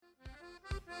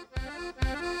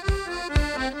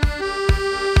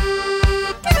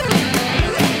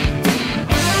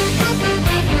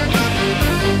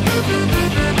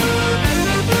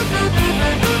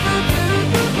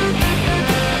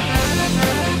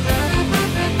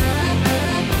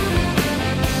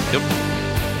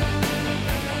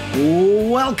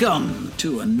Welcome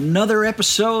to another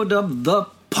episode of the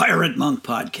Pirate Monk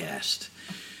Podcast.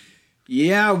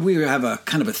 Yeah, we have a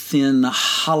kind of a thin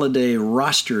holiday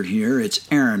roster here. It's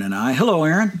Aaron and I. Hello,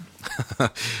 Aaron. I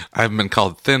haven't been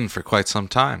called thin for quite some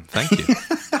time. Thank you.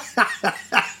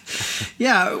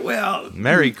 Yeah, well...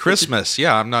 Merry Christmas.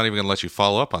 Yeah, I'm not even going to let you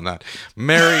follow up on that.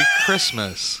 Merry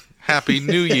Christmas. Happy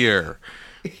New Year.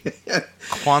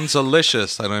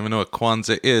 Kwanzaa-licious. I don't even know what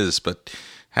Kwanzaa is, but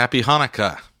Happy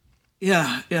Hanukkah.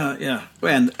 Yeah.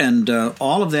 And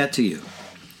all of that to you.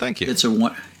 Thank you. It's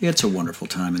a wonderful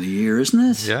time of the year, isn't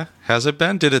it? Yeah. Has it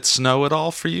been? Did it snow at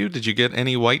all for you? Did you get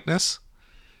any whiteness?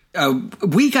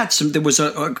 We got some. There was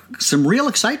some real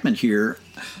excitement here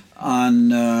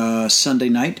on Sunday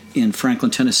night in Franklin,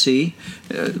 Tennessee.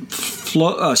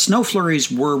 Snow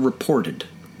flurries were reported.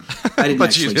 I didn't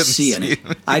actually see any.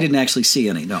 I didn't actually see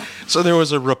any. No. So there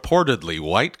was a reportedly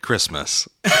white Christmas.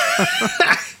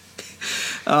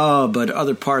 Oh, but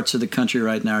other parts of the country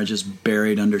right now are just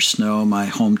buried under snow. My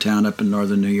hometown up in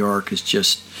northern New York is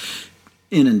just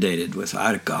inundated with,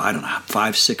 I don't know,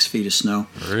 5-6 feet of snow.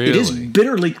 Really? It is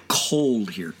bitterly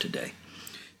cold here today.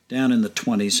 Down in the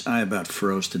 20s, I about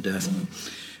froze to death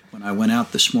when I went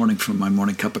out this morning for my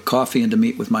morning cup of coffee and to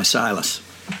meet with my Silas.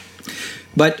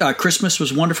 But Christmas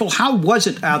was wonderful. How was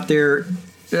it out there?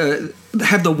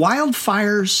 Have the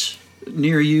wildfires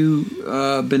near you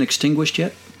been extinguished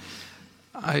yet?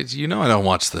 I don't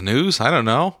watch the news. I don't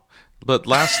know. But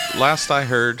last I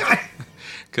heard,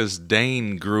 because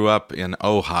Dane grew up in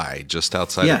Ojai, just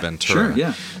outside of Ventura. Sure,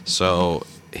 yeah. So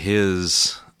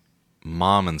his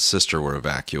mom and sister were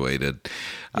evacuated,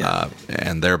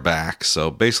 and they're back.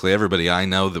 So basically everybody I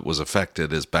know that was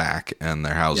affected is back, and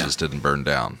their houses didn't burn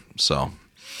down. So,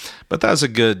 but that's a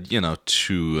good,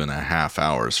 2.5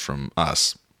 hours from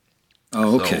us.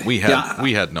 Oh, okay. So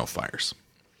we had no fires.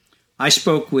 I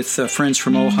spoke with friends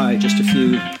from Ojai just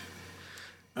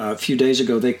a few days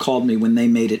ago. They called me when they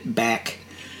made it back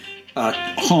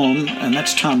home, and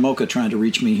that's Tom Mocha trying to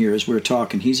reach me here as we're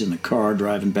talking. He's in the car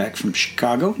driving back from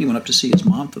Chicago. He went up to see his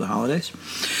mom for the holidays.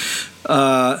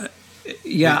 I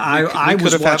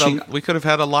was watching. We could have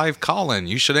had a live call-in.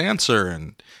 You should answer.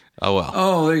 And oh well.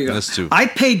 Oh, there you go. I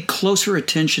paid closer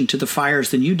attention to the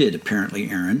fires than you did, apparently,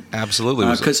 Aaron. Absolutely,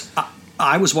 because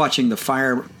I was watching the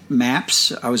fire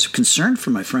maps. I was concerned for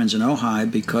my friends in Ojai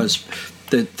because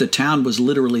the town was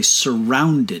literally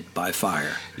surrounded by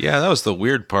fire. Yeah, that was the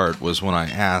weird part, was when I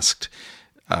asked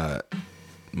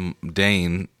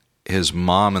Dane, his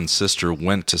mom and sister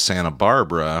went to Santa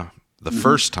Barbara the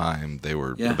first time they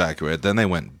were evacuated. Then they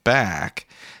went back.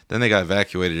 Then they got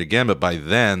evacuated again, but by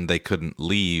then they couldn't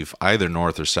leave either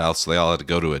north or south, so they all had to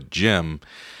go to a gym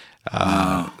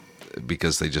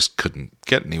because they just couldn't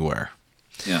get anywhere.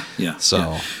 Yeah.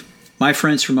 So, my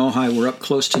friends from Ojai were up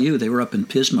close to you. They were up in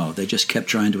Pismo. They just kept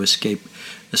trying to escape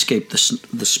the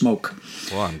smoke.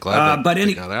 Well, I'm glad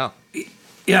they got out.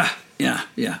 Yeah.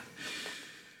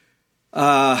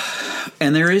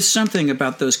 And there is something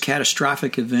about those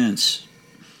catastrophic events.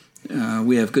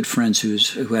 We have good friends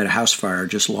who had a house fire,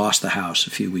 just lost the house a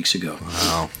few weeks ago.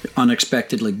 Wow.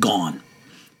 Unexpectedly gone.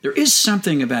 There is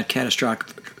something about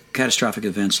catastrophic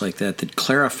events like that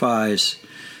clarifies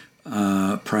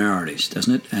priorities,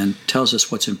 doesn't it? And tells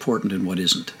us what's important and what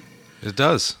isn't. It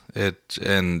does. It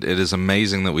is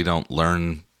amazing that we don't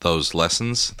learn those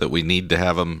lessons, that we need to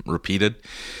have them repeated.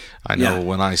 I know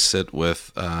when I sit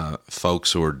with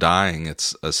folks who are dying,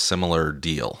 it's a similar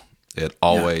deal. It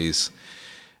always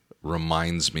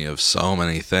reminds me of so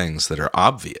many things that are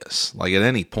obvious. Like at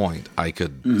any point, I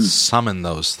could summon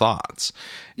those thoughts,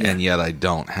 and yet I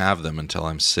don't have them until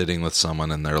I'm sitting with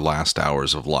someone in their last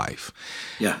hours of life.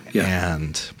 Yeah.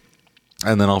 And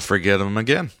then I'll forget them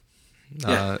again.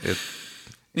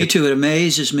 Me too. It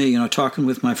amazes me, talking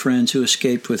with my friends who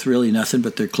escaped with really nothing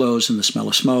but their clothes and the smell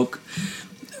of smoke.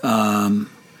 And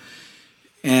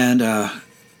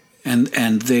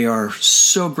they are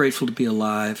so grateful to be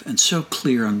alive and so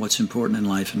clear on what's important in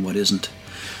life and what isn't.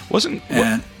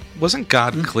 Wasn't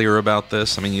God clear about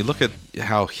this? I mean, you look at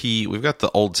how we've got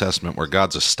the Old Testament where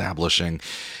God's establishing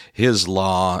His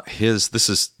law, this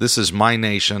is my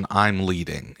nation, I'm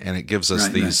leading, and it gives us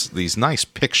these nice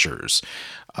pictures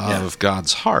of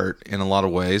God's heart in a lot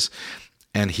of ways,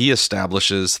 and He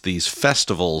establishes these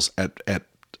festivals at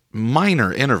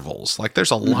minor intervals. Like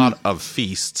there's a lot of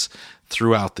feasts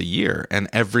throughout the year, and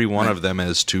every one of them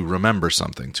is to remember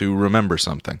something,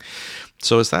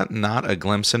 So is that not a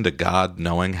glimpse into God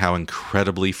knowing how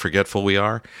incredibly forgetful we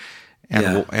are?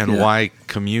 And why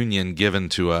communion given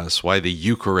to us, why the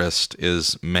Eucharist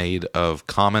is made of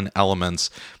common elements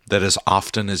that as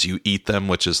often as you eat them,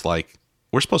 which is like,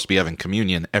 we're supposed to be having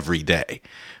communion every day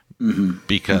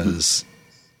because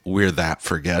we're that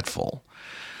forgetful.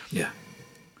 Yeah.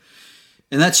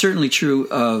 And that's certainly true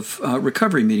of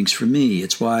recovery meetings for me.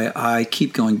 It's why I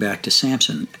keep going back to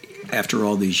Samson after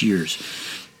all these years,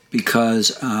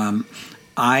 because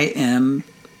I am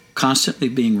constantly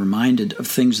being reminded of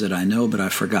things that I know but I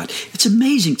forgot. It's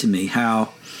amazing to me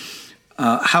how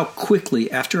quickly,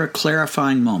 after a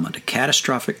clarifying moment, a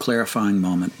catastrophic clarifying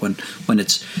moment, when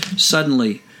it's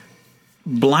suddenly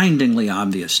blindingly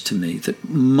obvious to me that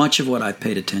much of what I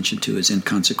paid attention to is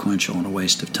inconsequential and a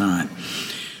waste of time,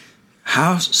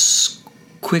 how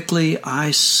quickly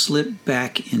I slip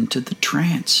back into the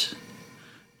trance.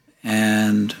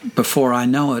 And before I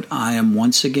know it, I am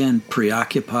once again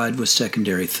preoccupied with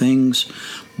secondary things,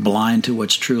 blind to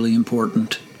what's truly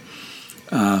important.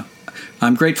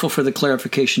 I'm grateful for the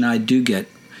clarification I do get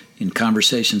in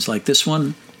conversations like this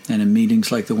one and in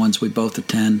meetings like the ones we both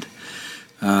attend.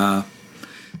 And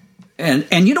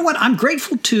you know what? I'm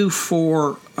grateful too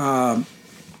for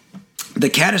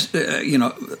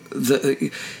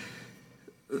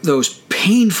those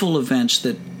painful events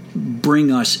that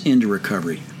bring us into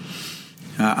recovery.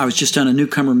 I was just on a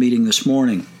newcomer meeting this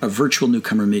morning, a virtual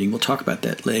newcomer meeting. We'll talk about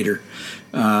that later,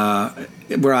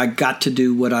 where I got to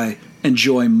do what I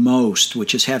enjoy most,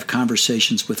 which is have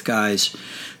conversations with guys,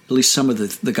 at least some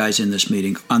of the guys in this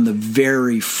meeting, on the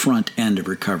very front end of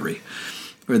recovery,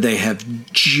 where they have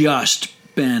just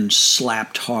been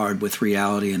slapped hard with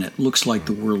reality and it looks like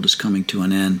the world is coming to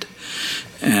an end.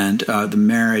 And the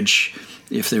marriage,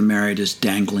 if they're married, is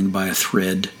dangling by a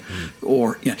thread.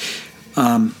 Or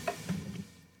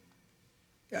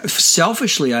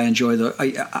selfishly, I enjoy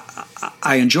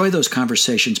those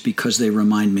conversations because they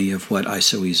remind me of what I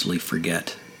so easily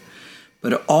forget.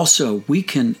 But also, we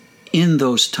can, in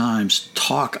those times,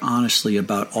 talk honestly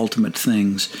about ultimate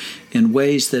things in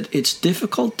ways that it's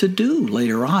difficult to do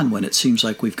later on when it seems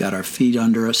like we've got our feet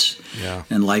under us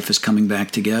and life is coming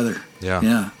back together.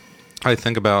 Yeah. I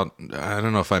think about, I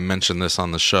don't know if I mentioned this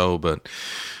on the show, but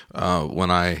when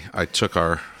I took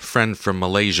our friend from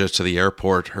Malaysia to the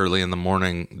airport early in the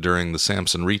morning during the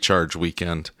Samson Recharge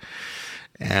weekend,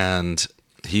 and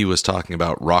he was talking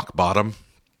about rock bottom,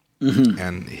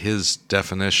 and his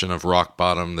definition of rock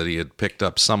bottom that he had picked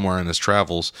up somewhere in his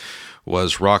travels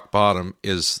was rock bottom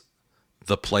is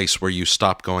the place where you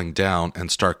stop going down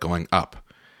and start going up.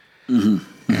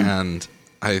 And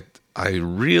I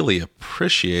really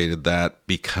appreciated that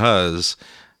because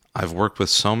I've worked with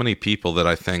so many people that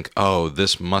I think, oh,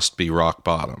 this must be rock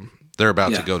bottom. They're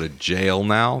about to go to jail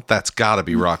now. That's got to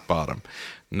be rock bottom.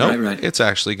 Nope, right. It's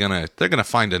actually they're going to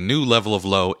find a new level of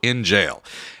low in jail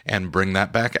and bring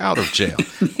that back out of jail.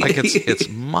 Like it's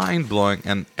mind-blowing,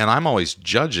 and I'm always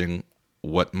judging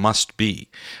what must be.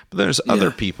 But there's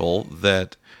other people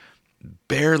that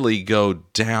barely go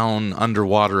down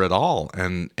underwater at all,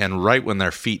 and right when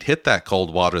their feet hit that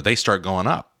cold water, they start going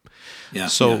up.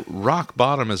 Rock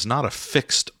bottom is not a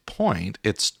fixed point.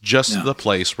 It's just the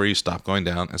place where you stop going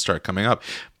down and start coming up.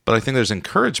 But I think there's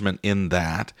encouragement in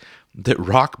that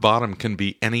rock bottom can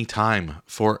be any time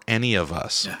for any of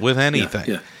us with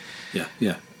anything.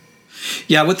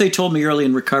 Yeah, what they told me early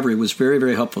in recovery was very,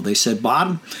 very helpful. They said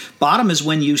bottom is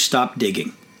when you stop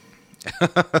digging.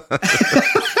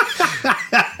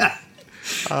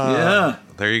 There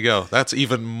you go. That's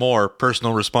even more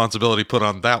personal responsibility put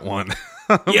on that one.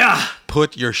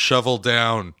 Put your shovel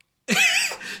down.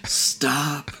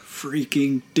 Stop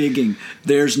freaking digging.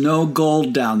 There's no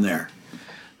gold down there.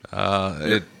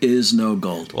 There is no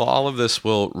gold. Well, all of this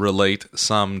will relate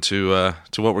some to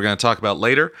what we're going to talk about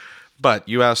later. But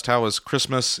you asked how was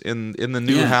Christmas in the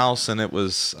new house, and it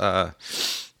was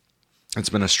it's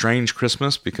been a strange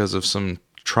Christmas because of some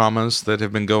traumas that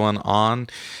have been going on,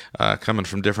 coming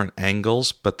from different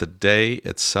angles. But the day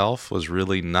itself was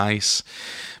really nice.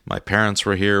 My parents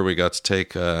were here. We got to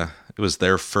take it was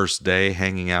their first day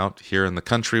hanging out here in the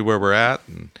country where we're at,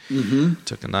 and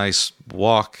took a nice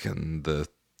walk, and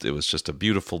it was just a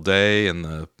beautiful day in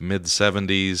the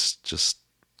mid-70s. Just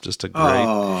a great.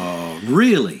 Oh,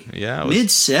 really? Yeah,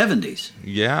 mid-70s.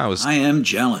 Yeah, I am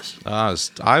jealous.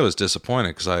 I was disappointed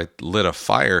because I lit a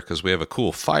fire because we have a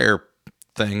cool fire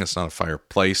thing. It's not a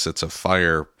fireplace; it's a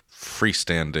fire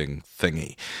freestanding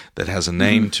thingy that has a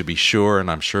name to be sure,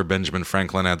 and I'm sure Benjamin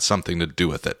Franklin had something to do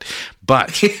with it.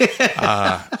 But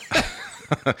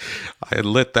I had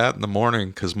lit that in the morning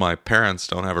because my parents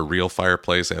don't have a real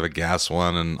fireplace. They have a gas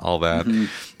one and all that. Mm-hmm.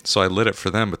 So I lit it for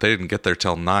them, but they didn't get there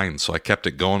till 9. So I kept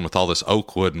it going with all this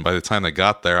oak wood. And by the time they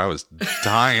got there, I was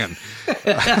dying.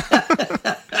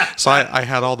 So I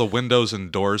had all the windows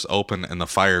and doors open and the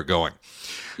fire going.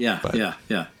 Yeah, but,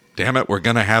 yeah. Damn it, we're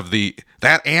going to have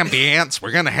that ambience.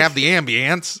 We're going to have the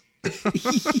ambience.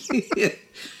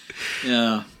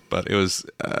 Yeah. But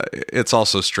it's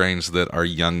also strange that our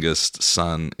youngest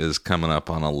son is coming up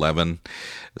on 11.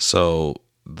 So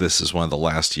this is one of the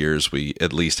last years we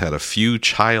at least had a few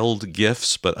child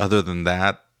gifts. But other than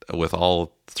that, with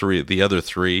all the other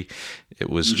three, it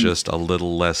was just a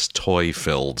little less toy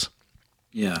filled.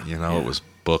 Yeah. It was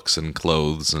books and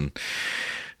clothes and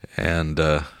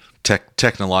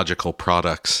technological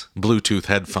products, Bluetooth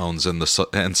headphones and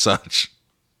such.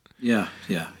 Yeah.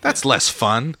 That's less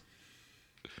fun.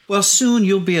 Well, soon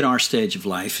you'll be at our stage of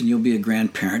life, and you'll be a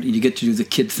grandparent, and you get to do the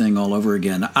kid thing all over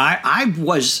again.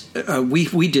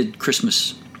 We did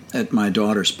Christmas at my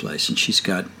daughter's place, and she's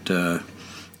got,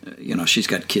 she's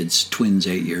got kids, twins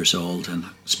 8 years old, and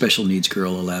special needs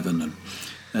girl 11, and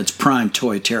that's prime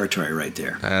toy territory right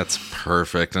there. That's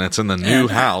perfect, and it's in the new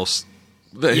house,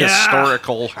 the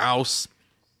historical house.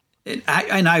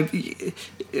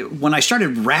 When I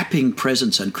started wrapping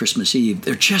presents on Christmas Eve,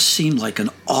 there just seemed like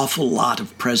an awful lot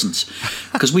of presents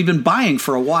because we've been buying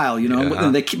for a while,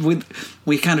 and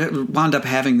we kind of wound up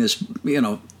having this,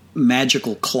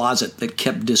 magical closet that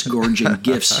kept disgorging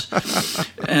gifts.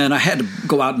 And I had to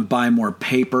go out and buy more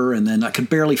paper, and then I could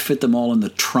barely fit them all in the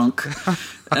trunk.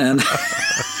 And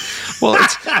well,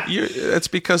 it's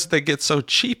because they get so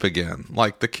cheap again.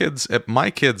 Like the kids at my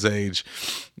kids' age,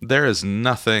 there is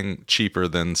nothing cheaper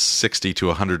than $60 to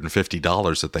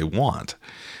 $150 that they want.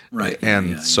 Right.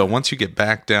 And so once you get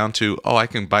back down to, I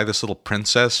can buy this little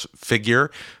princess figure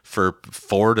for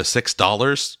 $4 to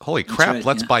 $6. Holy crap, right,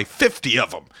 let's buy 50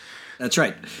 of them. That's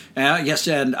right. Yes,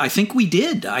 and I think we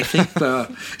did. I think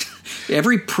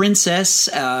every princess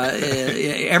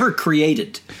ever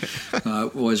created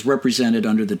was represented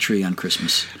under the tree on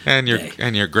Christmas Day.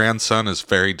 And your grandson is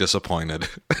very disappointed.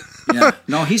 Yeah.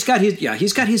 No, he's got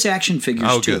his action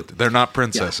figures too. Good. They're not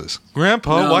princesses. Yeah.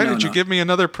 Grandpa, why did you give me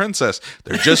another princess?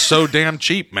 They're just so damn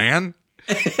cheap, man.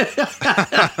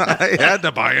 I had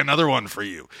to buy another one for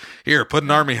you. Here, put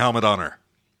an army helmet on her.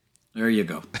 There you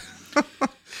go.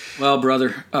 Well,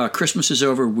 brother, Christmas is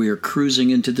over. We're cruising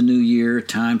into the new year.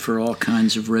 Time for all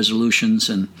kinds of resolutions.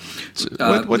 And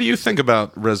what do you think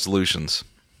about resolutions?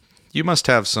 You must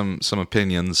have some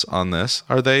opinions on this.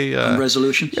 Are they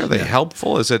resolutions? Are they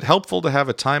helpful? Is it helpful to have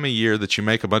a time of year that you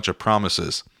make a bunch of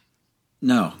promises?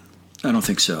 No, I don't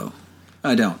think so.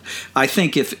 I don't. I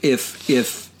think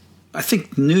I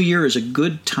think New Year is a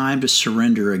good time to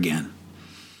surrender again.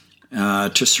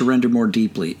 To surrender more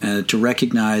deeply, to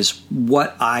recognize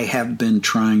what I have been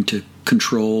trying to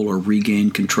control or regain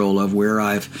control of, where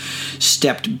I've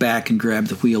stepped back and grabbed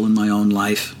the wheel in my own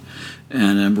life,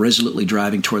 and I'm resolutely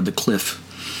driving toward the cliff.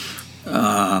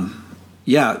 I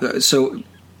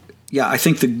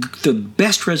think the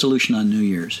best resolution on New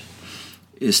Year's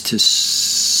is to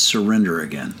surrender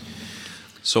again.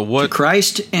 So what? To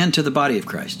Christ and to the body of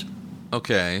Christ.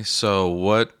 Okay, so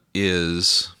what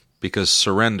is... Because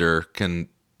surrender can,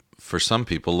 for some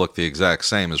people, look the exact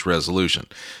same as resolution.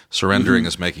 Surrendering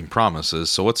is making promises.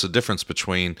 So what's the difference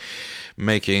between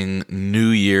making New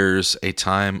Year's a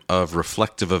time of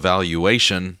reflective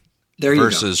evaluation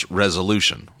versus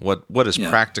resolution? What is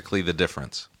practically the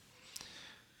difference?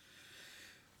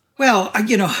 Well,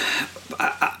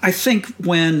 I think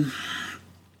when,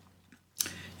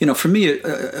 for me,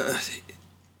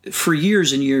 for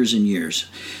years and years and years,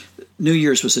 New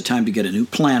Year's was the time to get a new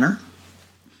planner,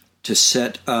 to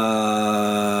set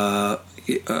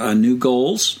new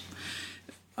goals,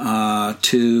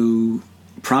 to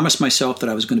promise myself that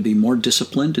I was going to be more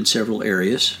disciplined in several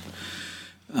areas,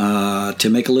 to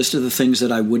make a list of the things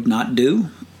that I would not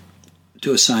do,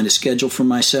 to assign a schedule for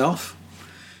myself.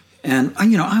 And,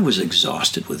 I was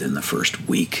exhausted within the first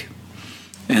week.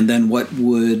 And then what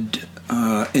would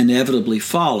inevitably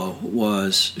follow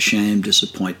was shame,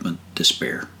 disappointment,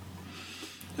 despair.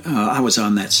 I was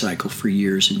on that cycle for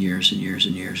years and years and years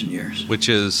and years and years. Which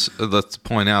is, let's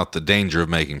point out, the danger of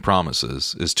making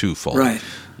promises is twofold. Right.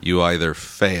 You either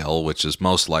fail, which is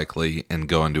most likely, and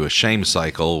go into a shame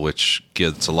cycle, which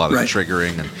gets a lot of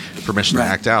triggering and permission to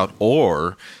act out,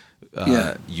 or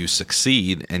you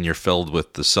succeed and you're filled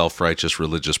with the self-righteous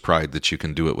religious pride that you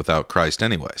can do it without Christ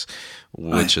anyways,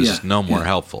 which is no more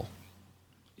helpful.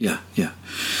 Yeah.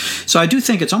 So I do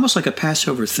think it's almost like a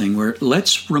Passover thing where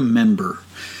let's remember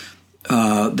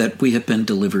that we have been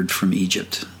delivered from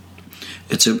Egypt.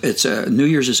 it's a New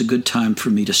Year's is a good time for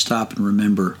me to stop and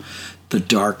remember the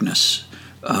darkness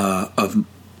of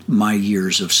my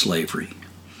years of slavery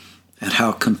and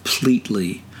how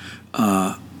completely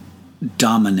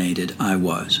dominated I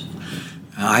was.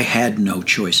 I had no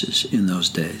choices in those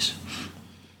days,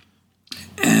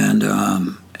 and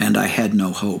I had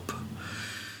no hope.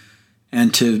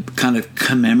 And to kind of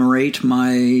commemorate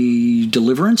my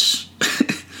deliverance,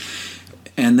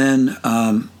 and then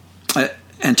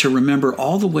and to remember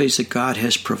all the ways that God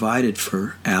has provided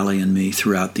for Allie and me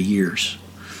throughout the years.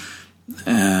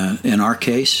 In our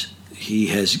case, He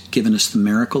has given us the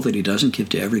miracle that He doesn't give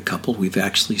to every couple. We've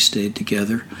actually stayed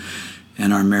together,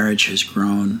 and our marriage has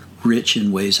grown rich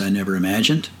in ways I never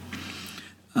imagined.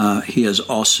 He has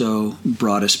also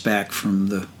brought us back from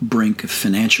the brink of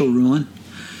financial ruin,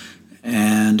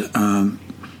 and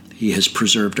He has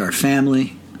preserved our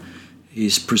family.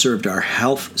 He's preserved our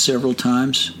health several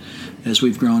times as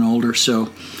we've grown older.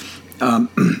 So,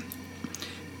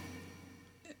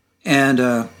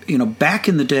 back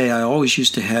in the day, I always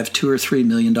used to have $2 or $3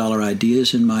 million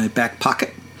ideas in my back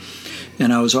pocket,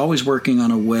 and I was always working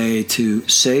on a way to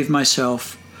save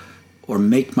myself or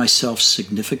make myself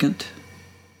significant.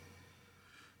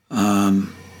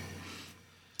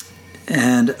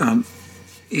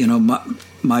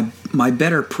 My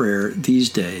better prayer these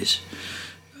days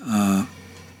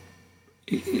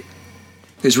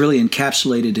is really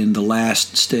encapsulated in the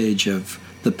last stage of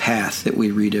the path that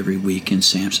we read every week in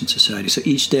Samson Society. So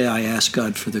each day I ask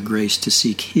God for the grace to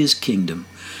seek His kingdom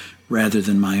rather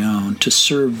than my own, to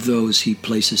serve those He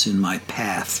places in my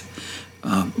path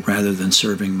rather than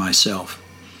serving myself.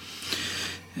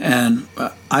 And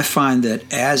I find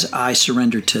that as I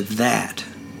surrender to that,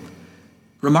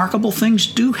 remarkable things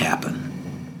do happen.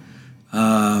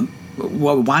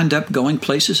 We'll wind up going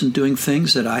places and doing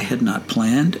things that I had not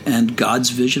planned, and God's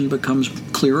vision becomes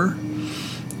clearer.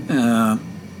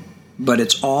 But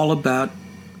it's all about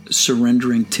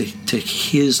surrendering to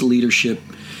His leadership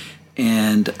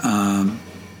and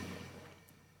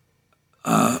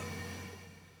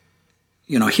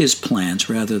His plans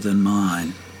rather than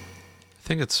mine.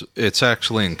 I think it's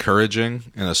actually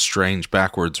encouraging in a strange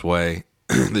backwards way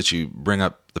that you bring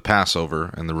up the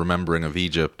Passover and the remembering of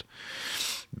Egypt,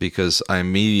 because I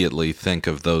immediately think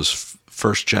of those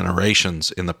first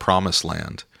generations in the Promised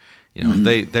Land.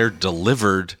 They're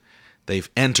delivered. They've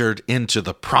entered into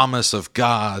the promise of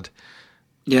God.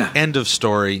 Yeah. End of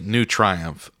story. New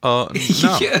triumph. No.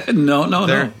 Yeah,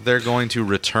 no. They're going to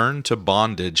return to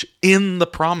bondage in the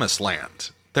Promised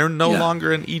Land. They're no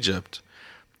longer in Egypt,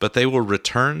 but they will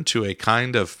return to a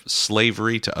kind of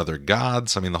slavery to other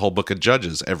gods. I mean, the whole book of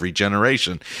Judges, every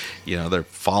generation, they're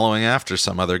following after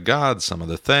some other god, some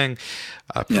other thing,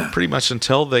 pretty much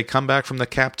until they come back from the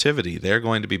captivity. They're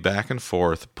going to be back and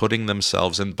forth, putting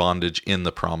themselves in bondage in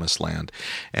the Promised Land.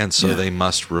 And so they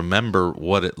must remember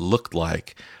what it looked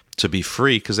like to be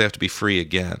free, because they have to be free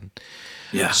again.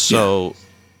 Yeah. So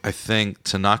I think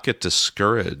to not get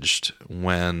discouraged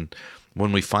when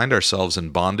we find ourselves in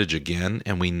bondage again,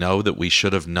 and we know that we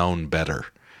should have known better,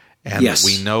 and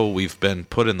we know we've been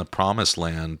put in the Promised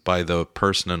Land by the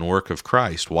person and work of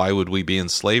Christ. Why would we be in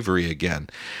slavery again?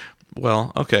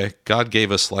 Well, okay, God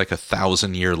gave us like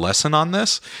 1,000-year lesson on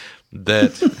this,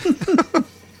 that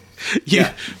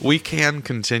we can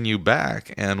continue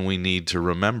back, and we need to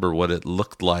remember what it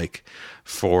looked like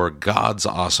for God's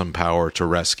awesome power to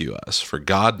rescue us, for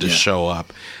God to show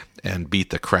up and beat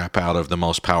the crap out of the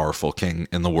most powerful king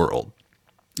in the world,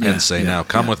 and say, now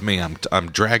come with me.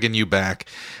 I'm dragging you back,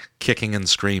 kicking and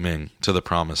screaming to the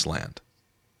Promised Land.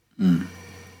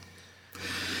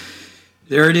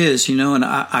 There it is, and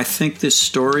I think this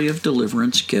story of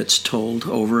deliverance gets told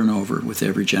over and over with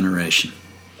every generation,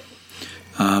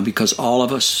 because all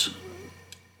of us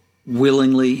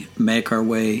willingly make our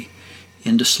way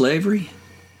into slavery.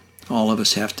 All of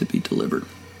us have to be delivered.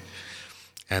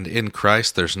 And in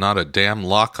Christ, there's not a damn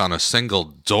lock on a single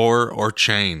door or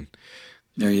chain.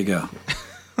 There you go.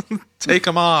 Take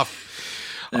them off.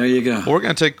 There you go. We're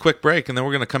going to take a quick break, and then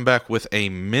we're going to come back with a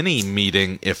mini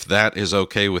meeting, if that is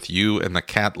okay with you, and the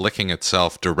cat licking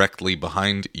itself directly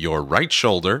behind your right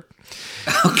shoulder.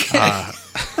 Okay.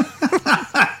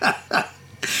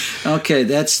 Okay,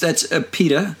 that's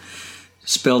PITA,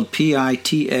 spelled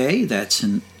P-I-T-A. That's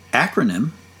an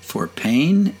acronym for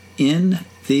pain in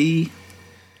the...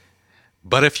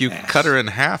 But if you cut her in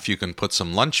half, you can put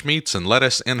some lunch meats and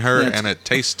lettuce in her, and it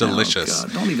tastes delicious. Oh,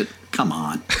 God, don't even... Come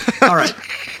on. All right.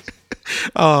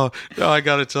 Oh, no, I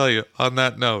got to tell you, on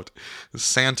that note,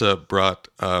 Santa brought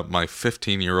my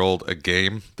 15-year-old a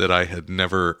game that I had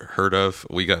never heard of.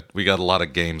 We got a lot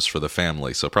of games for the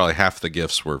family, so probably half the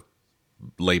gifts were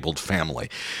labeled family.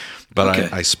 But Okay.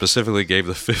 I specifically gave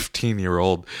the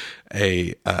 15-year-old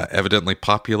a evidently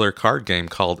popular card game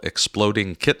called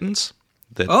Exploding Kittens.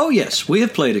 Oh, yes. We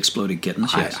have played Exploding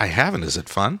Kittens, yes. I haven't. Is it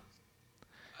fun?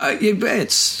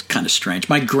 It's kind of strange.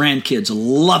 My grandkids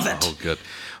love it. Oh, good.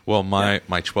 Well, my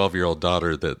 12-year-old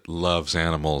daughter that loves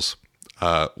animals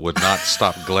would not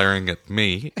stop glaring at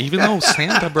me, even though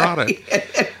Santa brought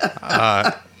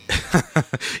it.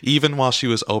 Even while she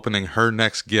was opening her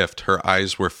next gift, her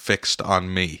eyes were fixed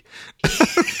on me.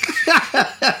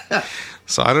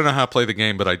 So I don't know how to play the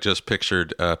game, but I just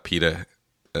pictured PETA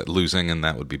losing, and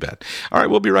that would be bad. All right,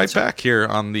 we'll be right back here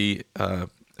on the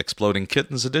Exploding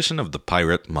Kittens edition of the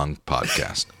Pirate Monk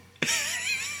Podcast.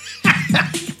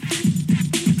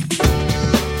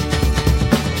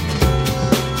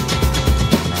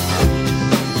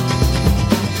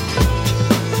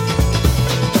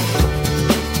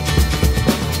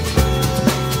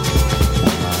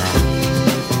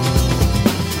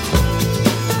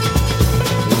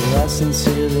 I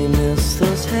sincerely miss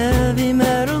those heavy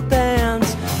metal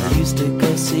bands I used to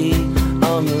go see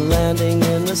on the landing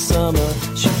in the summer.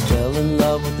 She fell in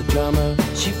love with the drummer.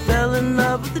 She fell in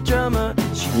love with the drummer.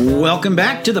 Welcome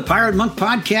back to the Pirate Monk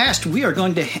Podcast. We are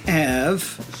going to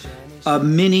have a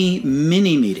mini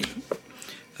meeting.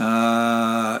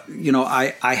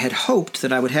 I had hoped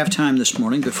that I would have time this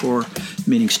morning before the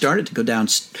meeting started to go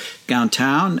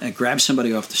downtown and grab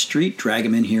somebody off the street, drag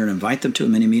them in here, and invite them to a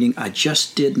mini meeting. I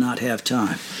just did not have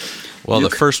time. Well, the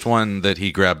first one that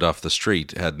he grabbed off the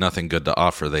street had nothing good to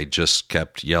offer. They just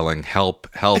kept yelling, "Help,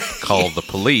 help, call the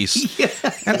police." Yeah.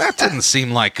 And that didn't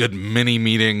seem like good mini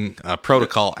meeting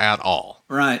protocol at all.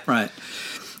 Right.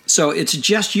 So it's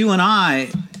just you and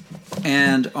I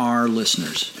and our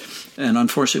listeners. And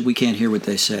unfortunately, we can't hear what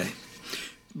they say.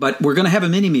 But we're going to have a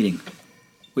mini meeting.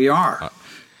 We are.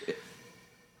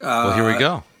 Well, here we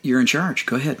go. You're in charge.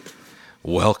 Go ahead.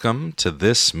 Welcome to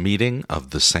this meeting of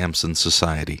the Samson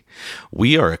Society.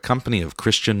 We are a company of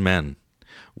Christian men.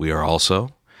 We are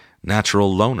also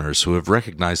natural loners who have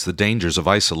recognized the dangers of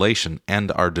isolation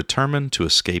and are determined to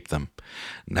escape them.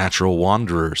 Natural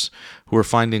wanderers who are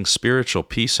finding spiritual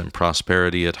peace and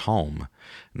prosperity at home.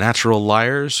 Natural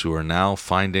liars who are now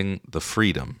finding the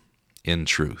freedom in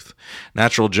truth.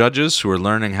 Natural judges who are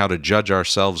learning how to judge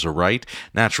ourselves aright.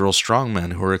 Natural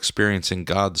strongmen who are experiencing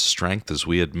God's strength as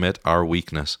we admit our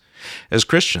weakness. As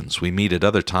Christians, we meet at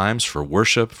other times for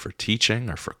worship, for teaching,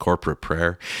 or for corporate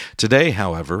prayer. Today,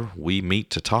 however, we meet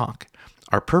to talk.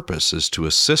 Our purpose is to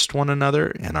assist one another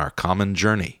in our common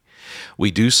journey.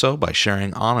 We do so by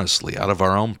sharing honestly out of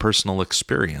our own personal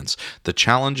experience the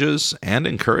challenges and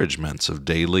encouragements of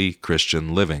daily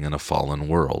Christian living in a fallen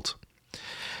world.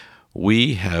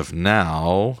 We have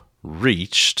now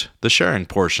reached the sharing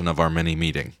portion of our mini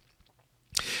meeting.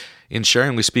 In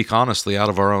sharing, we speak honestly out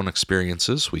of our own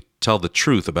experiences. We tell the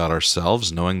truth about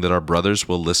ourselves, knowing that our brothers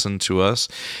will listen to us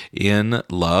in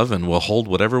love and will hold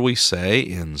whatever we say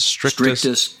in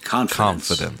strictest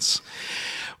confidence.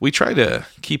 We try to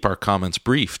keep our comments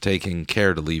brief, taking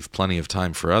care to leave plenty of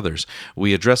time for others.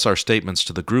 We address our statements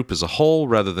to the group as a whole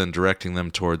rather than directing them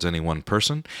towards any one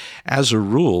person. As a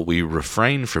rule, we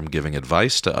refrain from giving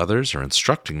advice to others or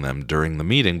instructing them during the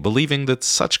meeting, believing that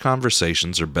such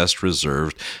conversations are best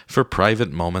reserved for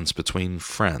private moments between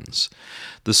friends.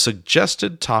 The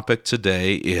suggested topic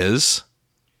today is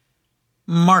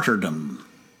martyrdom.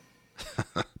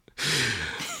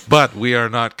 But we are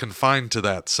not confined to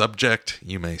that subject.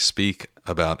 You may speak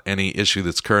about any issue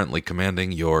that's currently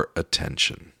commanding your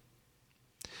attention.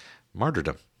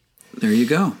 Martyrdom. There you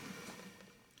go.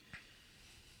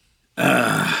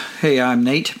 Hey, I'm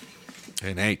Nate.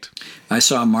 Hey, Nate. I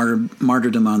saw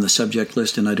martyrdom on the subject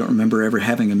list, and I don't remember ever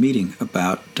having a meeting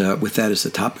about with that as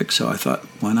the topic, so I thought,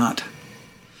 why not?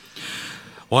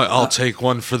 Why, I'll take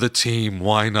one for the team.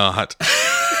 Why not?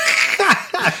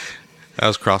 That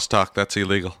was crosstalk. That's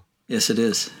illegal. Yes, it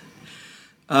is.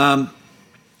 We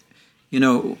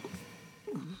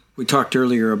talked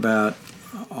earlier about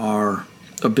our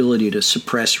ability to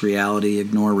suppress reality,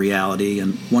 ignore reality,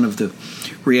 and one of the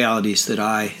realities that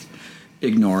I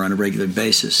ignore on a regular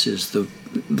basis is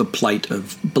the plight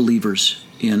of believers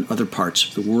in other parts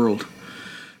of the world,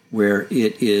 where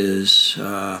it is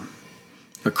a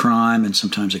crime, and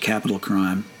sometimes a capital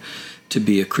crime, to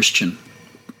be a Christian.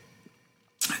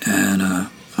 And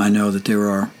I know that there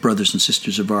are brothers and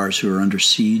sisters of ours who are under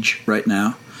siege right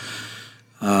now,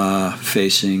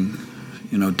 facing,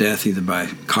 death either by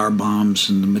car bombs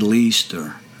in the Middle East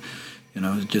or,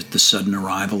 just the sudden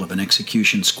arrival of an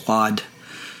execution squad.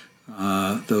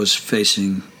 Those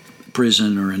facing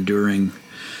prison or enduring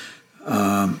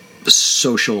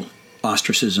social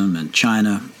ostracism in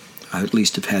China. I at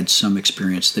least have had some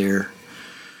experience there.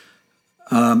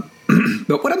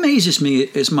 But what amazes me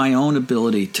is my own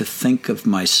ability to think of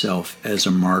myself as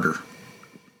a martyr,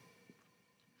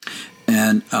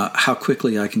 and how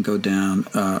quickly I can go down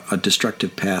a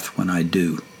destructive path when I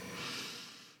do.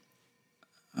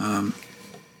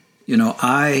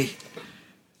 I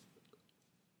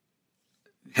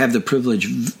have the privilege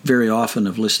very often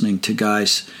of listening to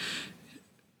guys,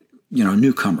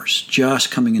 newcomers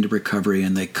just coming into recovery,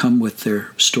 and they come with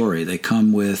their story. They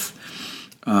come with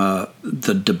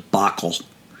the debacle.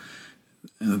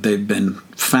 They've been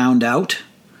found out,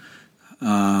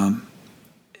 and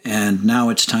now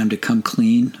it's time to come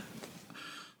clean.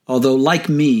 Although, like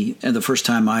me, the first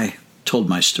time I told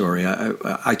my story,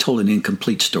 I told an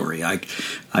incomplete story.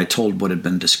 I told what had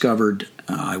been discovered.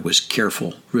 I was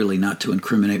careful, really, not to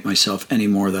incriminate myself any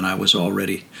more than I was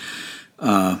already,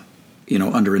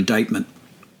 under indictment.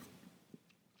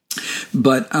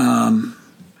 But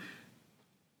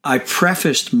I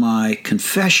prefaced my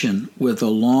confession with a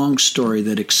long story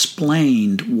that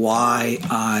explained why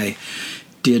I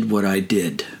did what I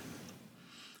did.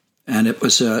 And it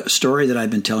was a story that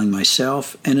I've been telling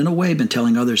myself, and in a way been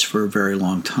telling others for a very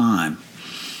long time.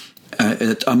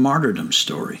 It's a martyrdom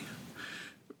story,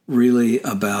 really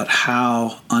about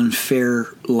how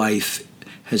unfair life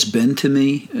has been to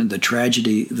me, and the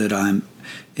tragedy that I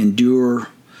endure.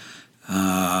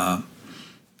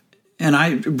 And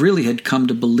I really had come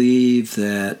to believe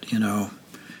that,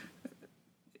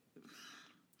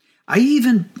 I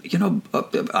even,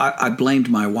 I blamed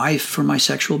my wife for my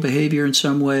sexual behavior in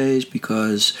some ways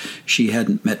because she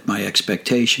hadn't met my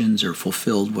expectations or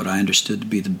fulfilled what I understood to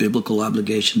be the biblical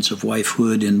obligations of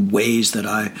wifehood in ways that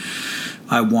I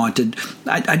wanted.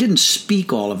 I didn't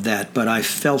speak all of that, but I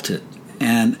felt it.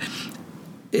 And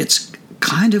it's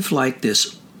kind of like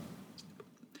this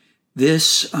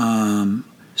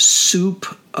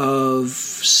soup of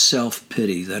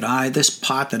self-pity this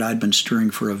pot that I'd been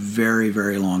stirring for a very,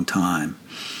 very long time,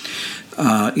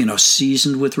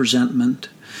 seasoned with resentment.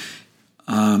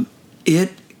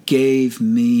 It gave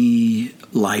me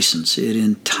license. It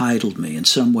entitled me, in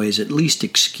some ways, at least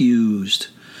excused,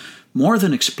 more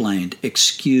than explained,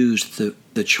 excused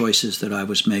the choices that I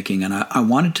was making. And I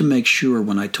wanted to make sure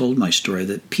when I told my story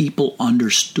that people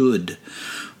understood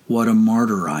what a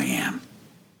martyr I am.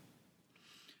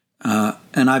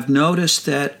 And I've noticed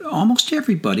that almost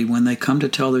everybody, when they come to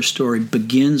tell their story,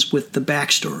 begins with the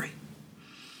backstory.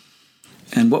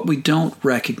 And what we don't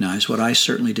recognize, what I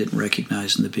certainly didn't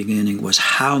recognize in the beginning, was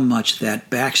how much that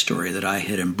backstory that I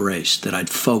had embraced, that I'd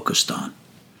focused on,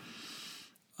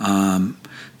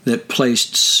 that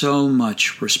placed so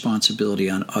much responsibility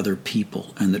on other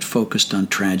people and that focused on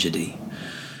tragedy,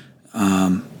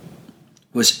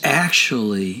 was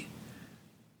actually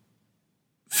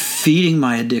feeding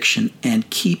my addiction and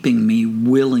keeping me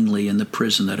willingly in the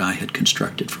prison that I had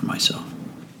constructed for myself.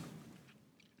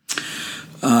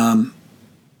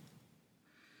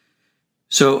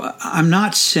 So I'm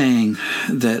not saying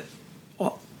that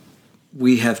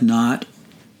we have not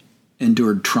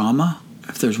endured trauma.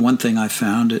 If there's one thing I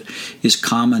found it is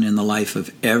common in the life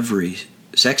of every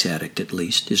sex addict, at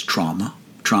least, is trauma.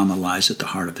 Trauma lies at the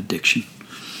heart of addiction.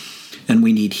 And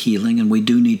we need healing, and we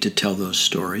do need to tell those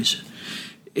stories.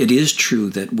 It is true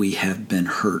that we have been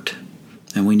hurt,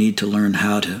 and we need to learn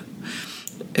how to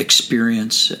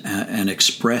experience and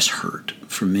express hurt.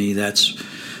 For me, that's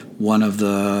one of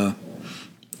the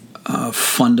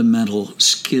fundamental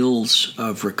skills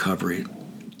of recovery,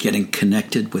 getting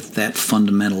connected with that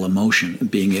fundamental emotion and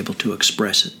being able to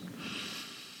express it.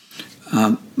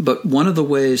 But one of the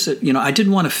ways that, I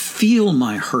didn't want to feel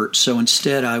my hurt, so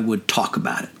instead I would talk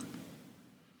about it.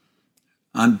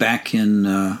 I'm back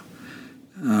in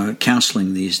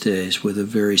counseling these days with a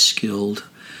very skilled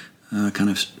kind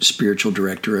of spiritual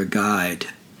director, a guide,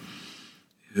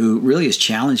 who really has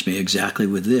challenged me exactly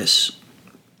with this.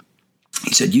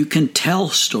 He said, you can tell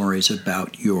stories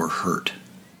about your hurt.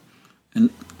 And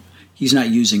he's not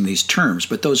using these terms,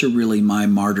 but those are really my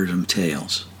martyrdom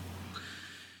tales.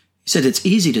 He said, it's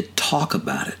easy to talk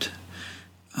about it,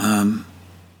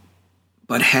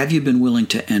 but have you been willing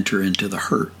to enter into the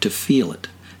hurt, to feel it,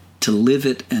 to live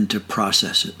it, and to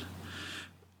process it,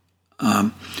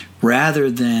 rather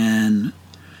than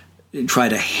try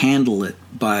to handle it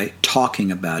by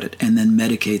talking about it and then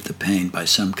medicate the pain by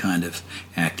some kind of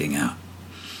acting out.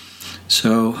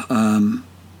 So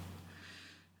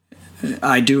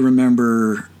I do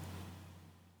remember,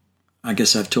 I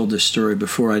guess I've told this story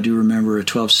before, I do remember a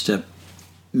 12-step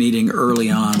meeting early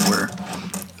on where,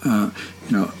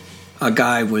 a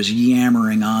guy was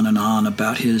yammering on and on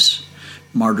about his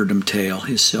martyrdom tale,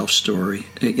 his self story,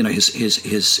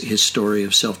 his story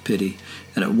of self pity.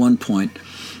 And at one point,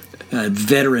 a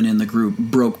veteran in the group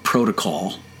broke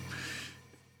protocol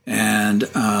and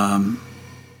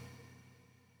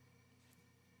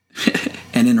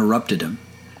and interrupted him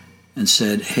and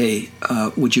said, "Hey,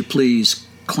 would you please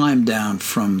climb down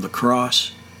from the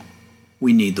cross?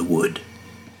 We need the wood."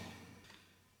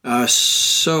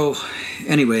 So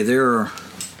anyway, there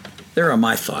are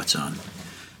my thoughts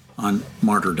on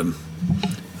martyrdom.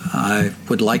 I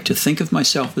would like to think of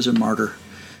myself as a martyr,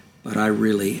 but I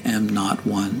really am not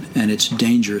one, and it's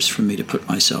dangerous for me to put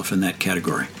myself in that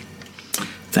category.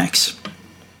 Thanks.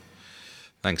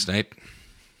 Thanks, Nate.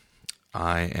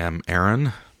 I am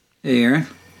Aaron. Hey, Aaron.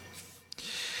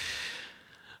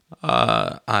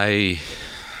 I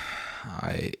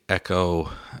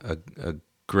echo a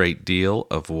great deal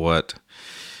of what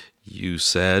you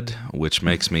said, which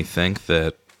makes me think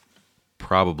that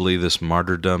probably this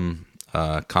martyrdom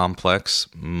complex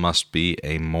must be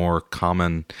a more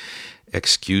common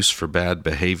excuse for bad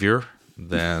behavior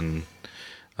than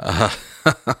I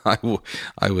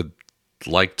would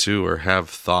like to or have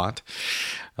thought.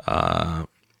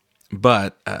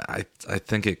 But I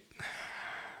think it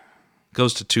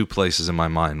goes to two places in my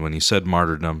mind. When you said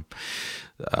martyrdom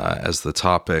as the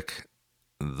topic,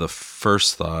 the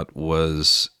first thought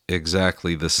was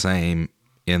exactly the same,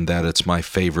 in that it's my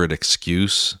favorite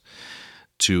excuse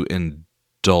to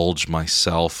indulge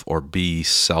myself or be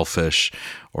selfish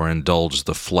or indulge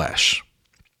the flesh.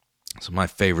 It's my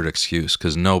favorite excuse,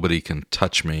 because nobody can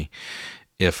touch me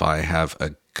if I have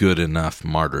a good enough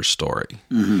martyr story.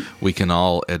 Mm-hmm. We can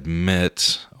all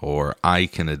admit, or I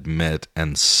can admit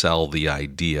and sell the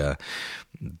idea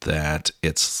that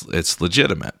it's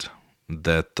legitimate,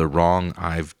 that the wrong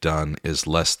I've done is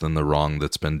less than the wrong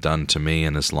that's been done to me,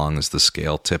 and as long as the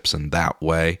scale tips in that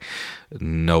way,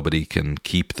 nobody can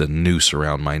keep the noose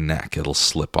around my neck. It'll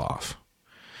slip off.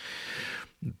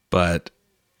 But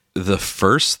the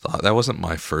first thought, that wasn't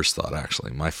my first thought,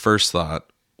 actually. My first thought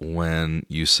when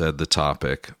you said the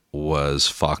topic was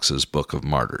Fox's Book of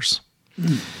Martyrs.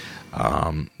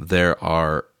 There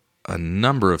are a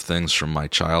number of things from my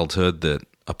childhood that,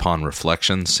 upon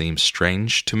reflection, seem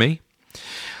strange to me.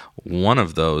 One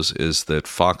of those is that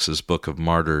Fox's Book of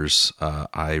Martyrs,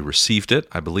 I received it,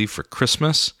 I believe, for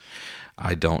Christmas.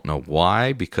 I don't know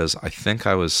why, because I think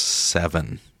I was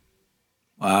 7.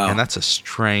 Wow. And that's a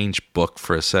strange book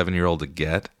for a 7-year-old to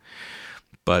get.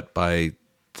 But by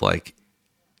like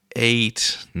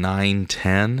 8, 9,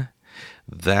 10,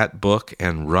 that book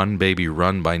and Run Baby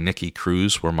Run by Nicky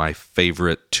Cruz were my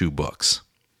favorite 2 books.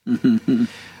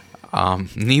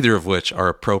 Neither of which are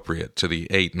appropriate to the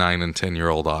 8, 9, and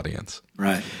 10-year-old audience.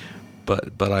 Right.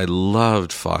 But I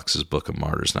loved Fox's Book of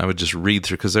Martyrs, and I would just read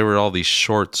through, because there were all these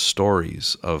short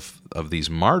stories of these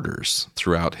martyrs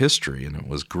throughout history, and it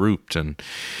was grouped in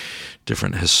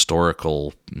different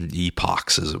historical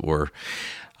epochs, as it were.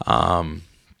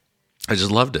 I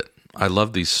just loved it. I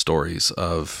love these stories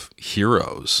of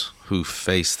heroes who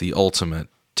faced the ultimate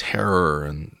terror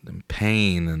and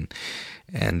pain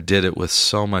and did it with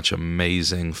so much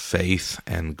amazing faith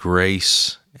and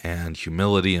grace and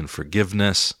humility and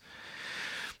forgiveness.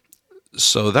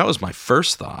 So that was my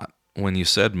first thought. When you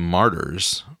said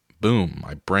martyrs, boom,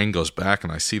 my brain goes back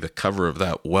and I see the cover of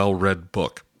that well-read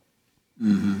book.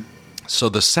 Mm-hmm. So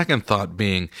the second thought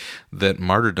being that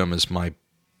martyrdom is my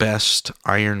best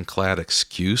ironclad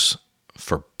excuse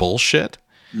for bullshit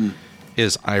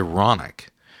is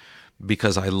ironic,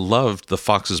 because I loved the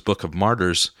Fox's Book of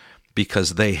Martyrs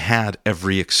because they had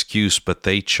every excuse, but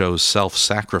they chose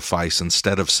self-sacrifice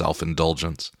instead of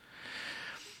self-indulgence.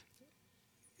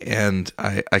 And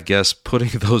I guess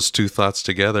putting those two thoughts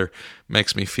together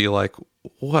makes me feel like,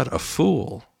 what a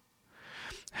fool.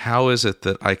 How is it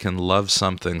that I can love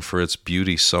something for its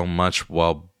beauty so much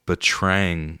while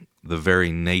betraying the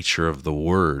very nature of the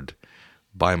word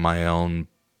by my own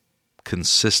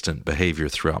consistent behavior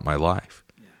throughout my life?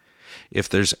 Yeah. If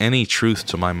there's any truth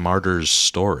to my martyr's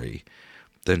story,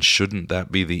 then shouldn't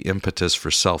that be the impetus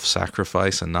for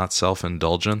self-sacrifice and not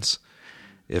self-indulgence?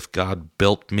 If God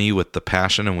built me with the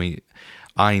passion, and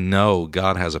I know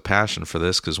God has a passion for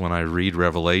this, because when I read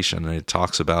Revelation and it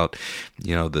talks about,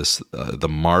 this the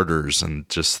martyrs and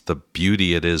just the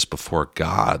beauty it is before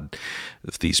God,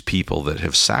 these people that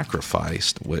have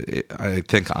sacrificed, I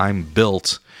think I'm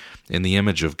built in the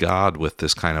image of God with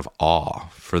this kind of awe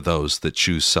for those that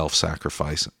choose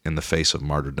self-sacrifice in the face of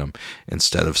martyrdom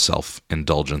instead of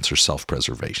self-indulgence or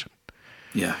self-preservation.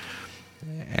 Yeah.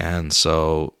 And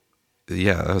so,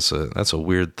 yeah, that's a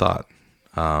weird thought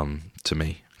to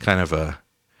me. Kind of a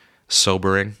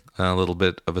sobering, a little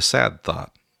bit of a sad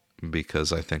thought.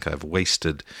 because I think I've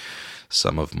wasted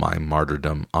some of my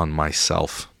martyrdom on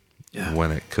myself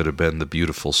when it could have been the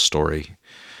beautiful story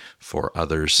for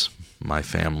others, my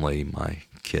family, my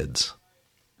kids.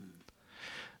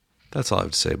 That's all I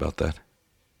have to say about that.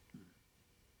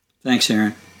 Thanks,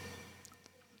 Aaron.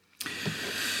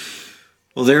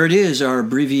 Well, there it is, our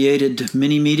abbreviated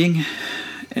mini-meeting,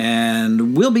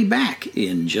 and we'll be back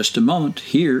in just a moment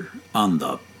here on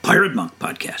the Pirate Monk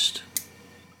Podcast.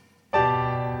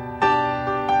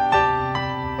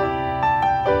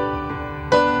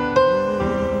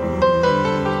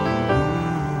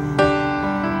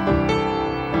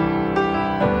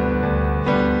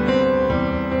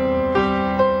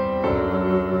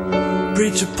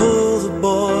 Preacher pulled the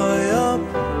boy up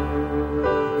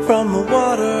from the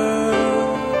water.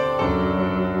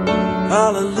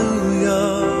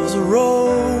 Hallelujahs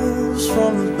arose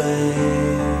from the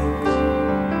bank.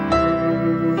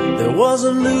 There was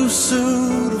a new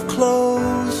suit of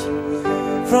clothes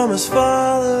from his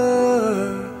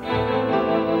father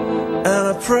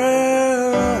and a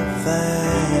prayer of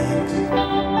thanks.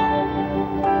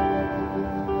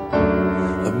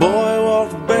 The boy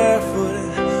walked barefooted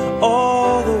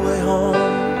all the way home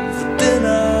for dinner,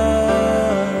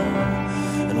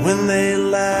 and when they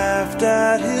laughed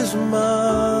at his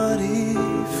muddy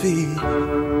feet,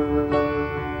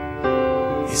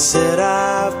 he said,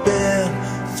 I've been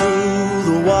through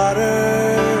the water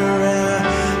and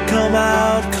I come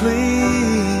out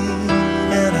clean,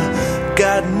 and I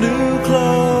got new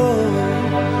clothes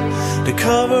to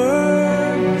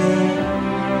cover me,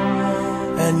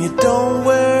 and you don't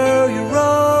wear your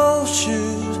old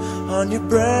shoes on your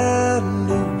brand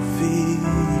new feet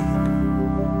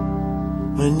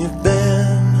when you've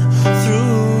been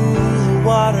through the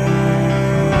water.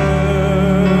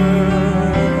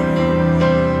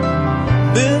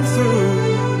 Been through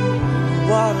the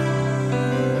water.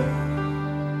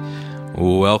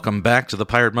 Welcome back to the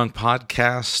Pirate Monk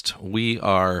Podcast.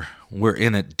 We're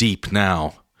in it deep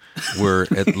now. We're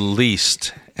at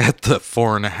least at the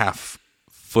 4.5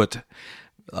 foot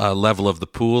level of the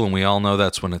pool, and we all know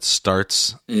that's when it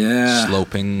starts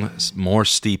sloping more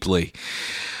steeply.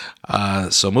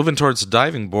 So moving towards the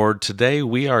diving board, today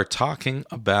we are talking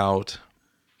about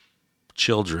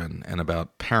children and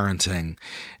about parenting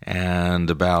and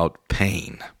about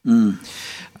pain.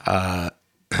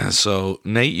 So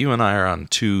Nate, you and I are on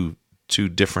two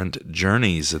different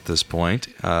journeys at this point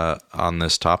on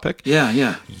this topic.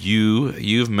 Yeah.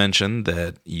 You've mentioned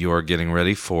that you're getting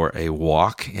ready for a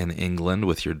walk in England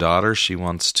with your daughter. She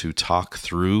wants to talk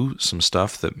through some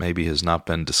stuff that maybe has not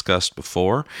been discussed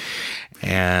before,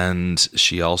 and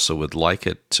she also would like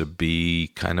it to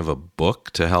be kind of a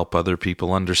book to help other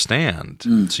people understand.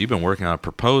 So you've been working on a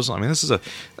proposal. I mean,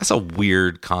 that's a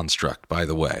weird construct, by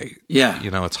the way. Yeah.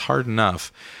 It's hard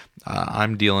enough.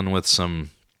 I'm dealing with some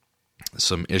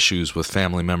issues with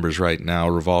family members right now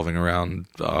revolving around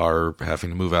our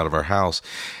having to move out of our house,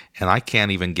 and I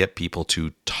can't even get people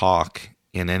to talk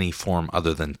in any form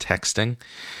other than texting.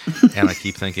 And I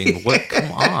keep thinking, what?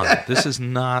 Come on, this is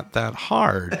not that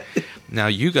hard. Now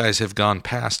you guys have gone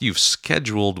past, you've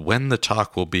scheduled when the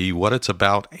talk will be, what it's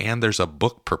about, and there's a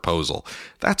book proposal.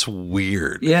 That's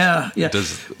weird. Yeah.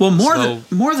 More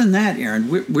than that, Aaron,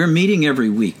 we're meeting every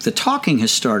week. The talking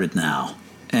has started now,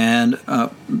 and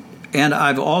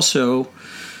I've also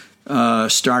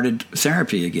started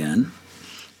therapy again.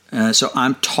 So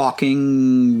I'm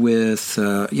talking with,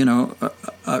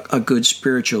 a good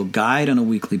spiritual guide on a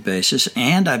weekly basis,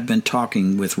 and I've been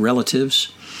talking with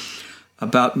relatives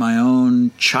about my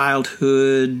own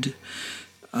childhood,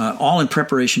 all in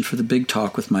preparation for the big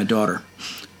talk with my daughter.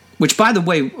 Which, by the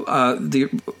way, the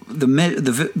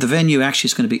venue actually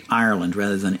is going to be Ireland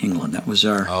rather than England. That was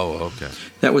our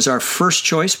That was our first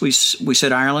choice. We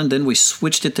said Ireland, then we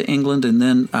switched it to England, and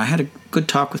then I had a good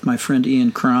talk with my friend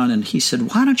Ian Cron, and he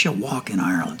said, "Why don't you walk in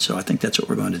Ireland?" So I think that's what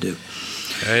we're going to do.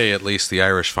 Hey, at least the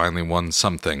Irish finally won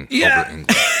something over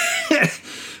England.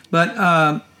 But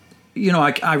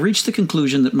I reached the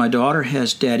conclusion that my daughter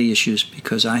has daddy issues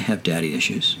because I have daddy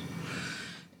issues.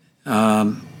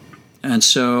 And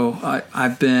so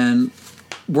I've been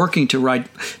working to write.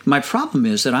 My problem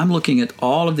is that I'm looking at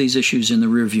all of these issues in the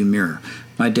rearview mirror.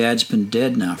 My dad's been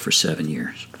dead now for 7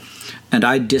 years. And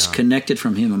I disconnected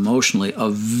from him emotionally a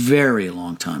very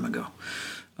long time ago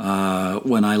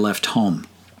when I left home.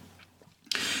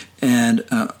 And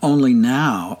only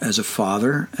now, as a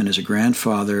father and as a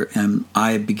grandfather, am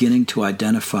I beginning to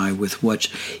identify with what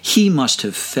he must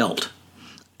have felt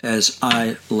as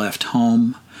I left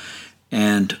home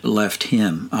and left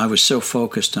him. I was so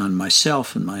focused on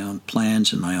myself and my own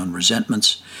plans and my own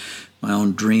resentments, my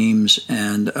own dreams,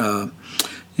 and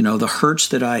the hurts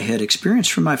that I had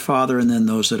experienced from my father and then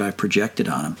those that I projected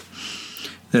on him.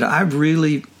 That I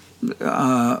really,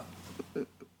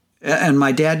 and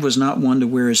my dad was not one to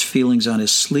wear his feelings on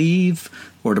his sleeve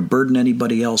or to burden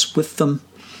anybody else with them.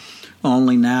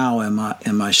 Only now am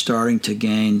I starting to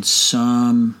gain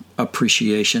some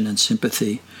appreciation and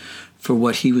sympathy for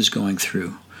what he was going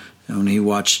through. And when he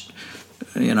watched,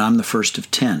 I'm the first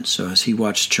of 10, so as he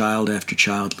watched child after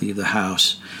child leave the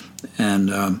house,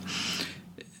 and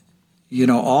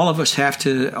all of us have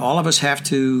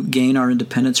to gain our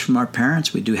independence from our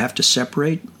parents. We do have to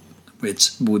separate.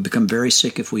 We become very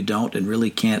sick if we don't, and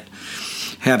really can't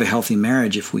have a healthy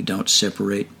marriage if we don't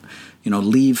separate.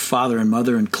 Leave father and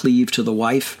mother and cleave to the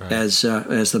wife, right, as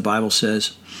the Bible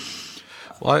says.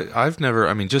 Well, I've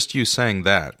never, just you saying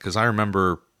that, because I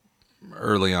remember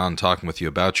early on talking with you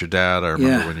about your dad. I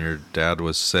remember when your dad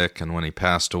was sick and when he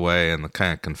passed away, and the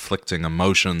kind of conflicting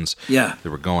emotions that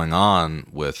were going on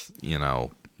with,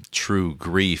 true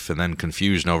grief and then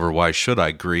confusion over why should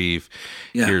I grieve.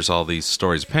 Here's all these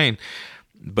stories of pain.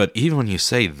 But even when you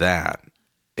say that,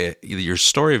 your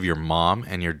story of your mom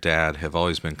and your dad have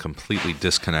always been completely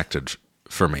disconnected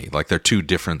for me. Like they're two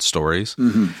different stories.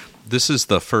 Mm-hmm. This is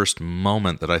the first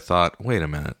moment that I thought, wait a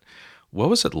minute, what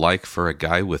was it like for a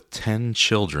guy with 10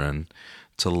 children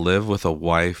to live with a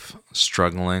wife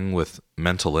struggling with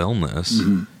mental illness,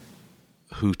 mm-hmm,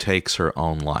 who takes her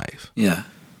own life? Yeah.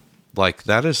 Like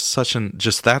that is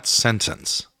just that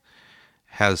sentence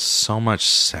has so much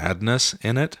sadness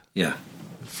in it. Yeah.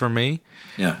 For me.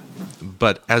 Yeah.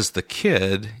 But as the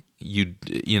kid,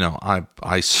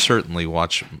 I certainly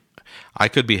watch. I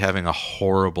could be having a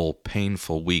horrible,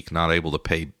 painful week, not able to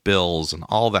pay bills and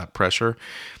all that pressure.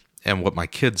 And what my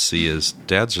kids see is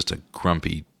Dad's just a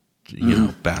grumpy,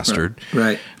 bastard.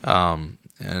 Right. And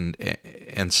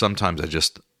sometimes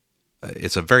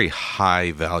it's a very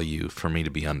high value for me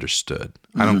to be understood.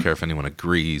 Mm-hmm. I don't care if anyone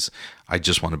agrees. I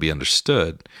just want to be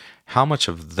understood. How much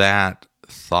of that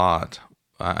thought,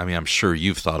 I'm sure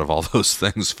you've thought of all those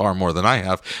things far more than I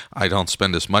have. I don't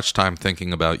spend as much time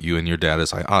thinking about you and your dad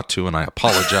as I ought to, and I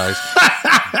apologize.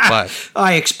 But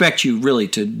I expect you really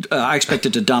to. I expect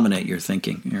it to dominate your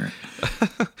thinking here.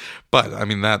 But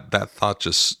that thought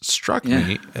just struck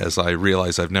me as I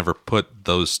realized I've never put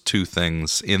those two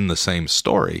things in the same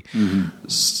story. Mm-hmm.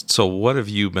 So what have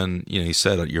you been? You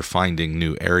said you're finding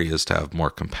new areas to have more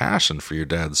compassion for your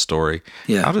dad's story.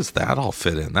 Yeah. How does that all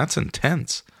fit in? That's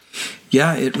intense.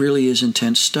 Yeah, it really is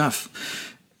intense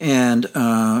stuff. And,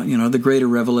 the greater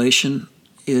revelation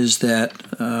is that,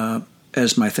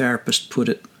 as my therapist put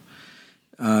it,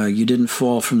 you didn't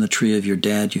fall from the tree of your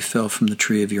dad, you fell from the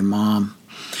tree of your mom.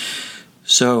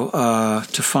 So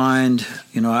to find,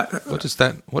 what does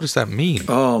that mean?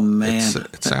 Oh, man.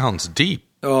 It sounds deep.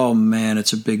 Oh, man,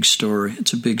 it's a big story.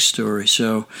 It's a big story.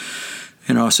 So,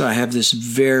 so I have this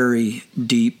very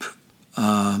deep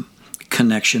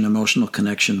emotional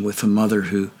connection with a mother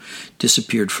who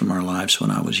disappeared from our lives when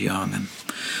I was young,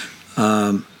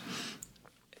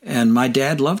 and my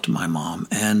dad loved my mom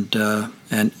and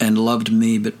loved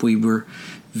me, but we were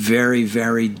very,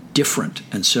 very different,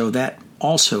 and so that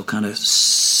also kind of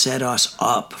set us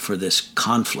up for this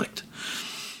conflict.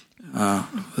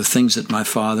 The things that my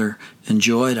father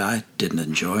enjoyed, I didn't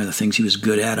enjoy. The things he was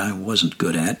good at, I wasn't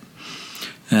good at.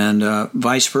 And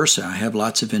vice versa. I have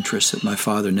lots of interests that my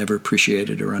father never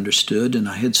appreciated or understood, and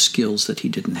I had skills that he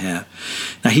didn't have.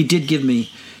 Now, he did give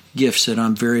me gifts that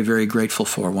I'm very, very grateful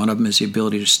for. One of them is the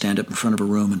ability to stand up in front of a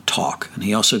room and talk, and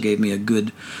he also gave me a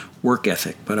good work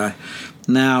ethic. But I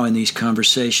now, in these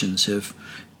conversations, have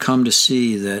come to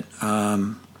see that,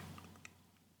 I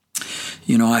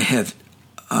have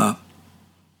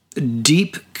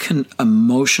deep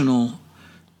emotional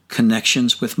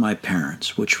connections with my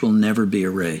parents, which will never be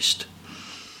erased,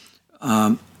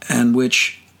 and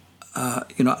which,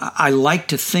 I like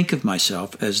to think of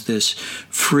myself as this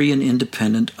free and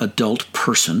independent adult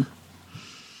person.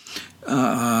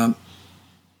 And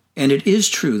it is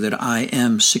true that I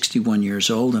am 61 years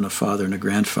old and a father and a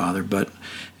grandfather, but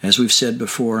as we've said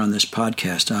before on this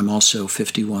podcast, I'm also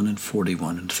 51 and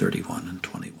 41 and 31 and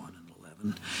 21 and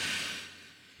 11.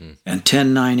 And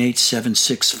 10, 9, 8, 7,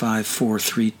 6, 5, 4,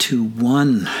 3, 2,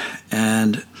 1.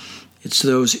 And it's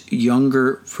those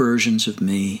younger versions of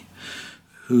me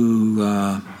who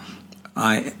and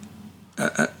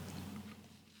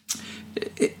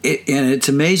it's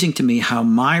amazing to me how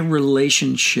my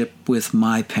relationship with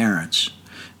my parents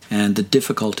and the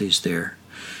difficulties there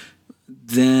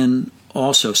then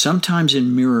also, sometimes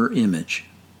in mirror image,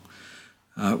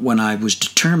 when I was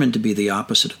determined to be the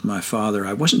opposite of my father,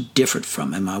 I wasn't different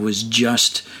from him. I was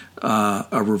just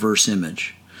a reverse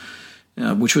image,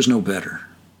 which was no better.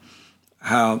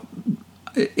 how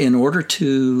in order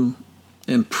to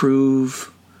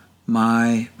improve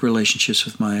my relationships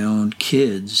with my own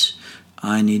kids,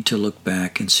 I need to look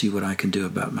back and see what I can do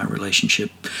about my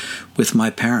relationship with my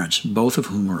parents, both of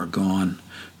whom are gone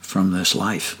from this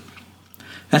life.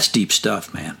 That's deep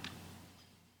stuff, man.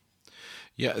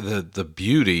 Yeah, the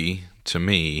beauty to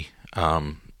me,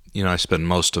 I spend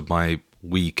most I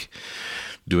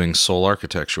soul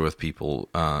architecture with people.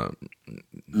 I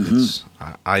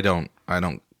don't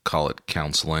call it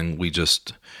counseling. We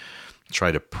just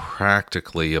try to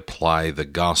practically apply the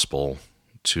gospel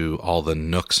to all the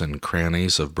nooks and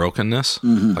crannies of brokenness.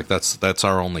 Like that's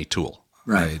our only tool,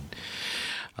 right?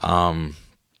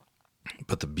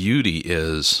 But the beauty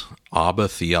is Abba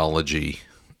theology,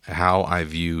 how I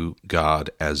view God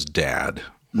as dad,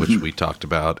 which we talked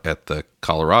about at the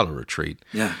Colorado retreat,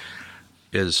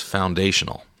 is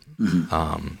foundational.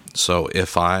 So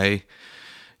if I,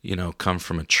 come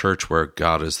from a church where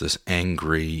God is this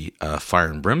angry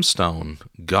fire and brimstone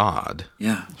God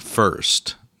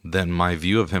first, then my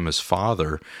view of him as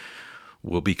Father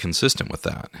will be consistent with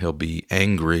that. He'll be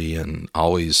angry and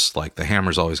always like the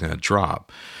hammer's always going to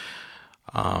drop.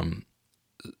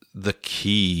 The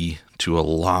key to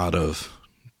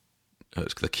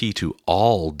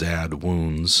all dad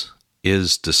wounds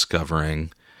is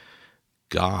discovering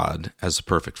God as the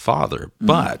perfect Father.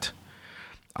 But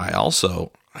I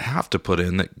also have to put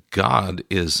in that God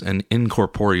is an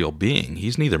incorporeal being.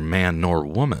 He's neither man nor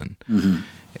woman.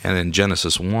 And in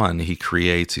Genesis 1, he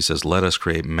says, let us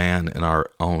create man in our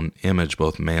own image,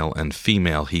 both male and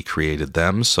female. He created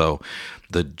them. So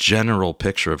the general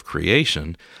picture of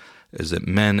creation is that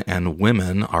men and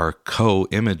women are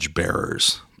co-image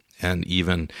bearers. And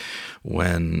even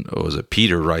when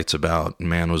Peter writes about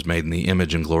man was made in the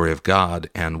image and glory of God,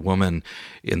 and woman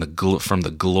from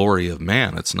the glory of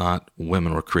man. It's not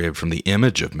women were created from the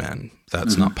image of men.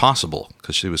 That's not possible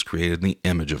because she was created in the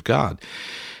image of God.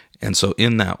 And so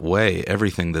in that way,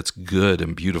 everything that's good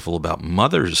and beautiful about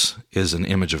mothers is an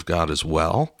image of God as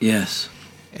well. Yes.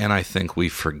 And I think we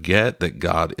forget that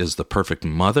God is the perfect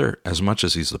mother as much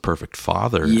as he's the perfect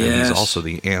father. Yes. And he's also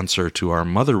the answer to our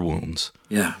mother wounds.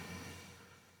 Yeah.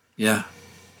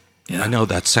 I know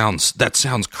that sounds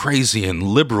crazy and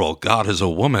liberal. God is a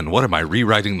woman. What am I,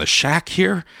 rewriting the Shack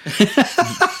here?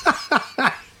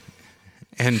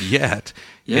 And yet,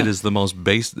 it is the most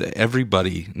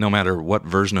everybody, no matter what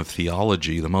version of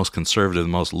theology, the most conservative, the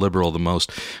most liberal, the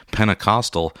most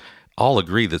Pentecostal, all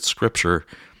agree that Scripture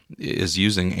is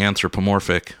using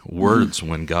anthropomorphic words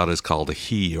when God is called a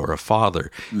he or a father.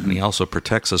 And he also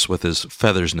protects us with his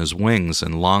feathers and his wings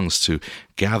and longs to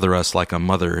gather us like a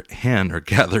mother hen, or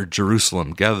gather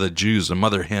Jerusalem, gather the Jews. A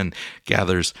mother hen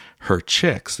gathers her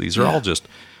chicks. These are all just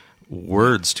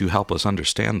words to help us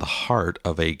understand the heart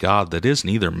of a God that is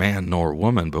neither man nor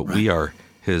woman, but we are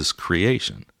his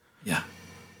creation. Yeah.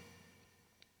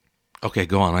 Okay,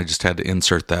 go on. I just had to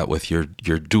insert that with your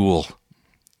dual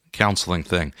counseling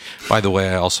thing. By the way,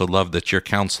 I also love that your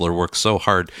counselor works so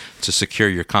hard to secure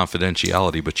your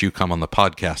confidentiality, but you come on the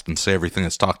podcast and say everything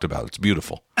that's talked about. It's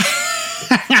beautiful.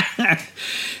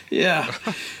 Yeah.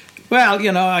 Well,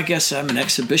 I guess I'm an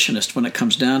exhibitionist when it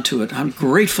comes down to it. I'm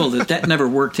grateful that never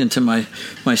worked into my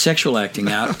sexual acting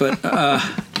out, but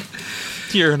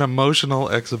you're an emotional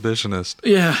exhibitionist.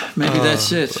 Yeah, maybe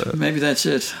that's it. Maybe that's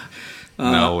it.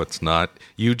 No, it's not.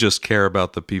 You just care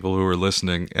about the people who are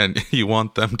listening, and you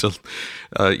want them to,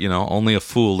 only a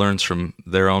fool learns from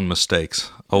their own mistakes.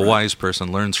 A wise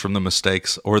person learns from the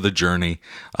mistakes or the journey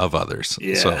of others.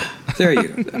 Yeah, so. There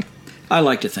you go. I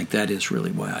like to think that is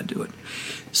really why I do it.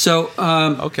 So,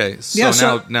 okay.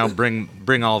 So now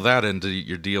bring all that into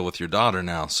your deal with your daughter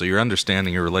now. So you're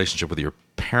understanding your relationship with your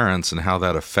parents and how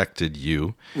that affected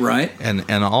you. Right.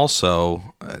 And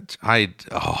also,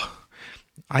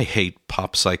 I hate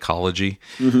pop psychology.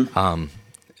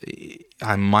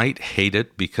 I might hate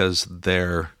it because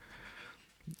their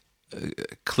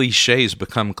cliches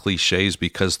become cliches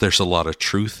because there's a lot of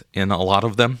truth in a lot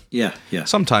of them. Yeah.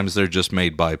 Sometimes they're just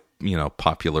made by,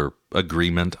 popular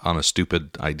agreement on a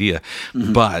stupid idea.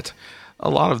 But a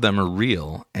lot of them are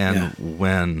real. And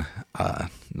when,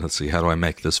 let's see, how do I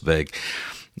make this vague?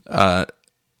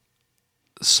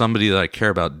 Somebody that I care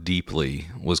about deeply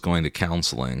was going to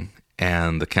counseling,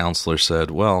 and the counselor said,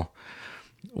 well,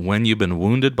 when you've been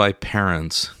wounded by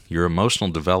parents, your emotional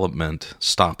development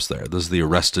stops there. This is the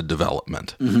arrested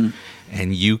development.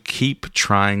 And you keep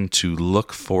trying to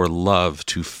look for love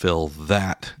to fill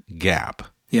that gap.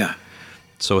 Yeah.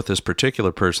 So with this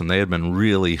particular person, they had been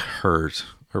really hurt,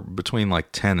 or between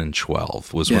like 10 and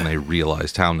 12 was when they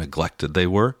realized how neglected they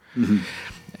were.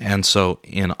 And so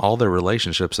in all their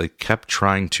relationships, they kept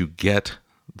trying to get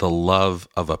the love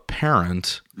of a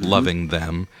parent loving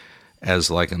them as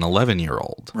like an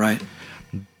 11-year-old. Right.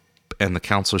 And the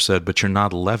counselor said, but you're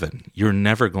not 11. You're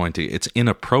never going to, it's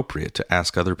inappropriate to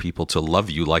ask other people to love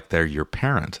you like they're your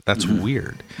parent. That's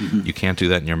weird. You can't do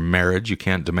that in your marriage. You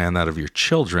can't demand that of your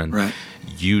children. Right.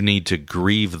 You need to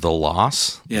grieve the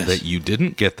loss that you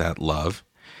didn't get that love.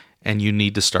 And you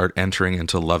need to start entering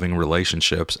into loving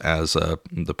relationships as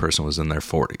the person was in their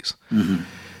 40s.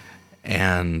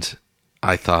 And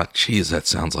I thought, geez, that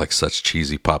sounds like such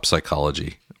cheesy pop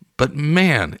psychology. But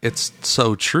man, it's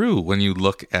so true when you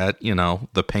look at,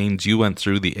 the pains you went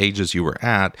through, the ages you were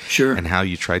at, sure, and how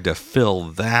you tried to fill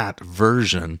that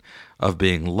version of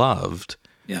being loved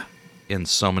in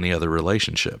so many other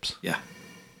relationships. Yeah.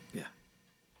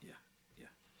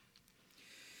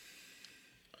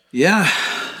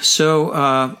 So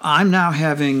I'm now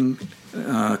having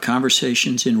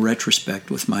conversations in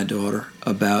retrospect with my daughter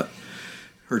about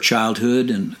her childhood,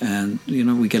 and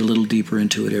we get a little deeper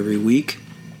into it every week.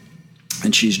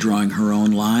 And she's drawing her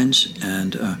own lines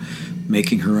and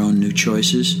making her own new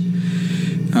choices.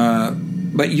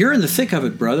 But you're in the thick of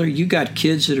it, brother. You got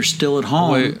kids that are still at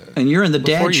home, and you're in the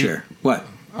dad chair. What?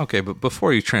 Okay, but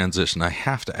before you transition, I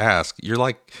have to ask,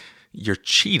 you're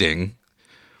cheating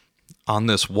on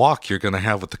this walk you're going to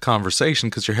have with the conversation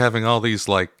because you're having all these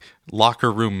like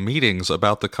locker room meetings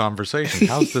about the conversation.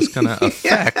 How's this going to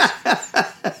affect?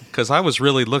 Because I was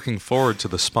really looking forward to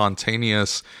the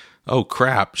spontaneous, oh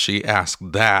crap, she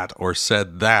asked that or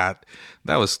said that.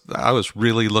 I was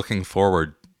really looking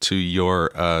forward to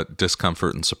your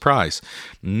discomfort and surprise.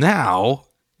 Now,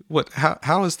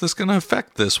 how is this going to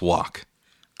affect this walk?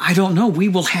 I don't know. We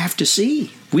will have to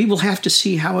see. We will have to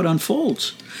see how it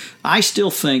unfolds. I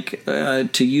still think,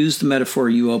 to use the metaphor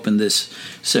you opened this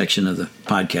section of the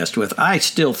podcast with, I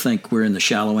still think we're in the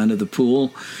shallow end of the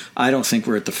pool. I don't think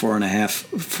we're at the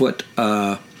 4.5 foot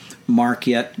mark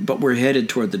yet, but we're headed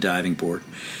toward the diving board.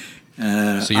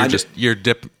 So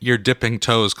you're dipping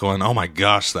toes, going, "Oh my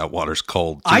gosh, that water's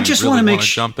cold." I just want to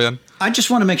jump in. I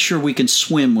just want to make sure we can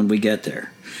swim when we get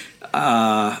there.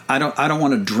 I don't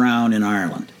want to drown in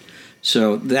Ireland.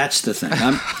 So that's the thing.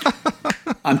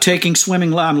 I'm taking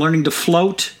swimming. I'm learning to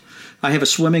float. I have a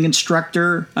swimming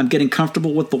instructor. I'm getting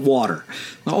comfortable with the water.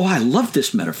 Oh, I love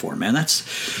this metaphor, man.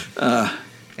 That's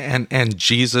and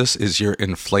Jesus is your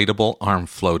inflatable arm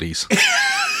floaties.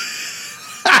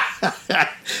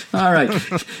 All right.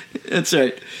 That's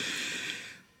right.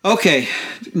 Okay.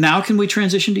 Now can we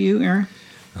transition to you, Aaron?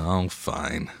 Oh,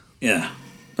 fine. Yeah.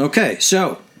 Okay.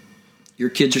 So your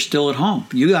kids are still at home.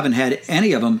 You haven't had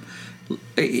any of them.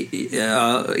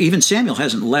 Even Samuel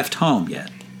hasn't left home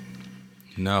yet.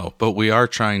 No, but we are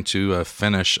trying to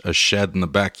finish a shed in the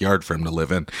backyard for him to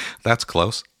live in. That's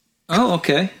close. Oh,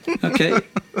 okay. Okay.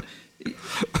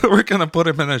 We're going to put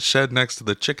him in a shed next to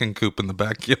the chicken coop in the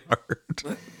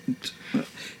backyard.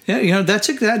 Yeah, that's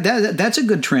a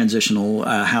good transitional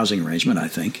housing arrangement, I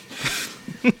think.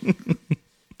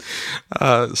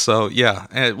 So yeah,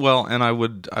 and I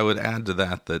would add to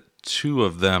that two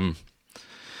of them,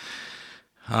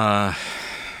 I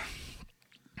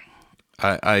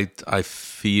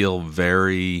feel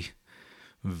very,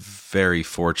 very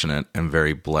fortunate and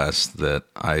very blessed that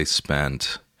I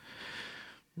spent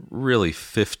really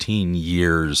 15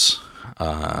 years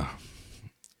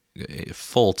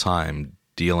full time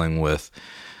dealing with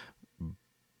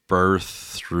birth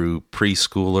through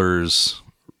preschoolers,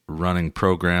 running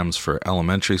programs for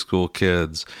elementary school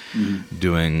kids,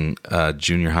 doing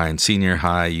junior high and senior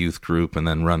high youth group, and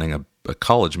then running a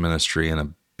college ministry in a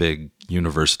big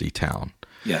university town.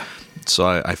 Yeah.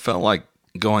 So I felt like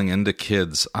going into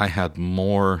kids, I had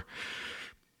more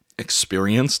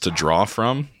experience to draw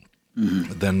from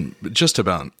than just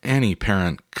about any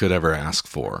parent could ever ask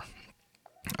for.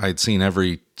 I'd seen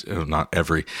I'd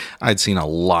seen a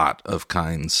lot of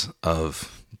kinds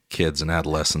of kids and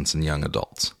adolescents and young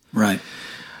adults. Right.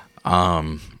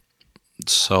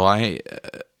 So I,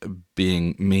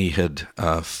 being me, had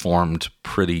formed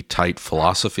pretty tight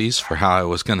philosophies for how I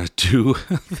was going to do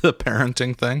the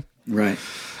parenting thing. Right.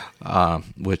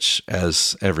 Which,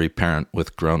 as every parent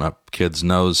with grown-up kids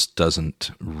knows,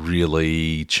 doesn't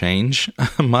really change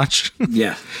much.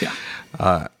 Yeah, yeah.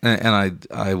 And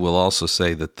I will also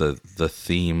say that the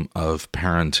theme of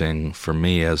parenting for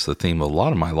me, as the theme of a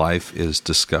lot of my life, is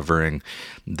discovering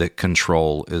that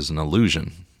control is an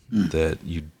illusion. That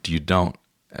you don't,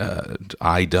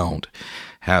 I don't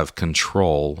have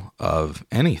control of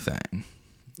anything.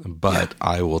 But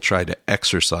I will try to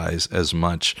exercise as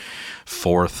much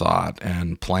forethought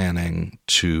and planning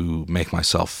to make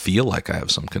myself feel like I have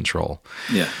some control.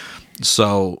 Yeah.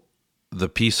 So the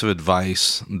piece of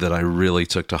advice that I really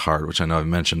took to heart, which I know I've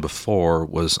mentioned before,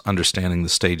 was understanding the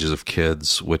stages of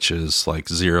kids, which is like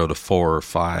 0 to 4 or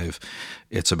 5.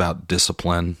 It's about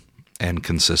discipline and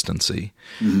consistency,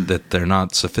 that they're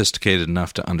not sophisticated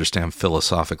enough to understand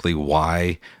philosophically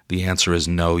why the answer is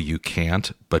no, you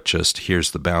can't, but just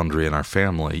here's the boundary in our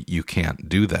family, you can't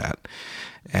do that.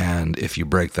 And if you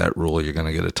break that rule, you're going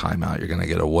to get a timeout, you're going to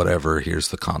get a whatever, here's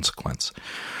the consequence.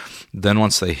 Then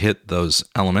once they hit those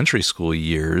elementary school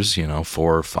years, 4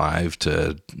 or 5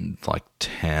 to like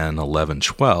 10, 11,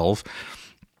 12,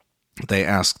 they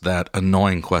ask that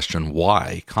annoying question,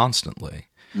 why, constantly.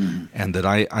 And that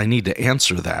I need to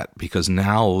answer that, because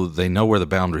now they know where the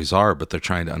boundaries are, but they're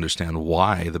trying to understand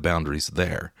why the boundary's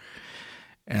there.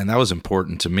 And that was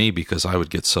important to me, because I would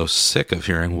get so sick of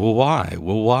hearing, well, why?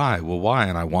 Well, why? Well, why?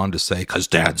 And I wanted to say, because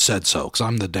Dad said so, because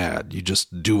I'm the dad. You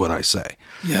just do what I say.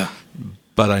 Yeah.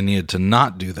 But I needed to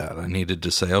not do that. I needed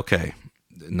to say, okay,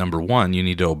 number one, you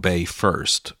need to obey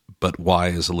first, but why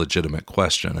is a legitimate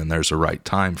question, and there's a right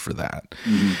time for that.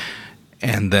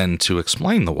 And then to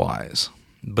explain the whys.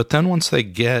 But then once they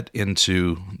get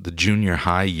into the junior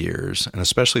high years, and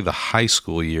especially the high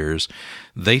school years,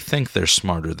 they think they're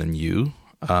smarter than you.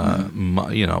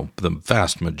 The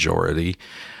vast majority.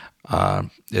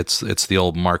 It's the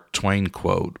old Mark Twain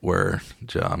quote where,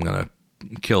 I'm going to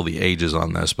kill the ages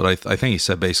on this, but I think he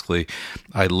said basically,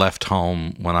 I left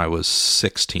home when I was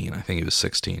 16. I think he was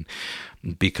 16.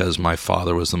 Because my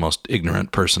father was the most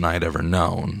ignorant person I had ever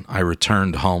known. I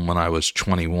returned home when I was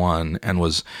 21 and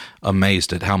was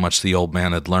amazed at how much the old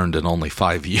man had learned in only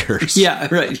 5 years. Yeah,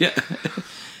 right, yeah.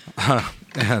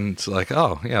 And it's like,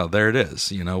 oh, yeah, there it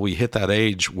is. We hit that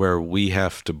age where we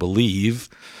have to believe,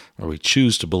 or we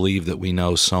choose to believe, that we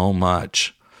know so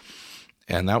much.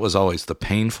 And that was always the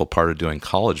painful part of doing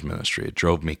college ministry. It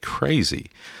drove me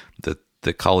crazy that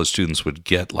the college students would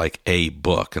get like a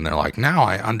book, and they're like, now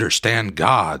I understand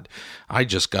God. I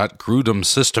just got Grudem's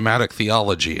systematic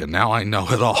theology, and now I know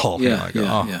it all. Yeah,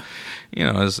 Yeah.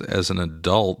 As an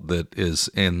adult that is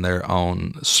in their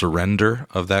own surrender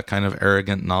of that kind of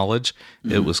arrogant knowledge,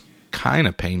 it was kind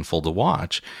of painful to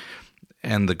watch.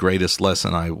 And the greatest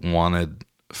lesson I wanted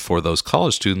for those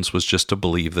college students was just to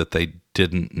believe that they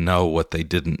didn't know what they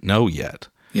didn't know yet.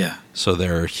 Yeah. So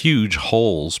there are huge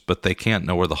holes, but they can't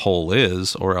know where the hole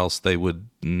is, or else they would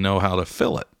know how to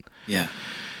fill it. Yeah.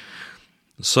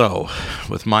 So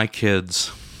with my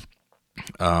kids,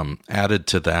 added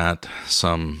to that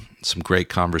some great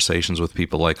conversations with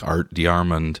people like Art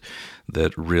DeArmond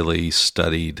that really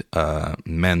studied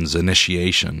men's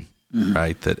initiation,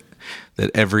 right? That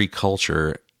every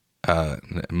culture,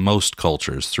 most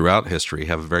cultures throughout history,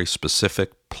 have a very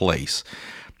specific place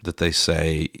that they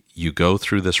say you go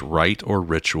through this rite or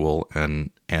ritual, and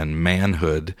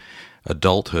manhood,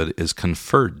 adulthood, is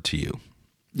conferred to you.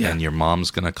 Yeah. And your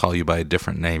mom's going to call you by a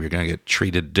different name. You're going to get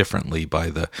treated differently by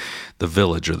the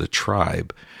village or the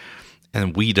tribe.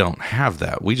 And we don't have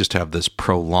that. We just have this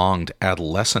prolonged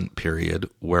adolescent period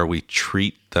where we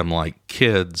treat them like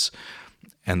kids,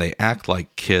 and they act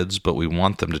like kids, but we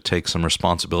want them to take some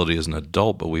responsibility as an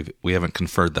adult, but we haven't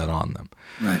conferred that on them.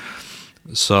 Right.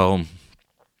 So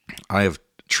I have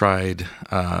tried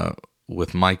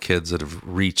with my kids that have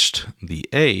reached the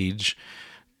age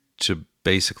to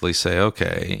basically say,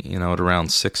 okay, at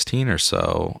around 16 or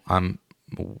so, I'm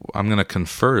going to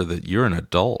confer that you're an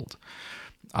adult.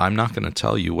 I'm not going to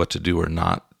tell you what to do or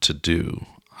not to do.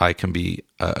 I can be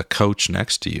a coach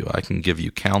next to you. I can give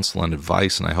you counsel and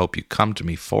advice, and I hope you come to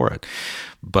me for it.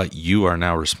 But you are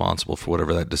now responsible for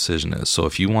whatever that decision is. So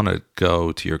if you want to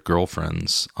go to your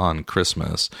girlfriend's on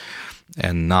Christmas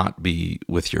and not be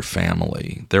with your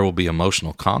family, there will be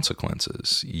emotional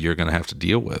consequences you're going to have to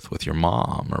deal with your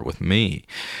mom or with me,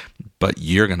 but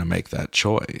you're going to make that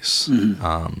choice.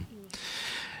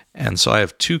 And so I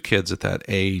have 2 kids at that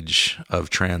age of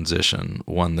transition,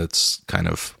 one that's kind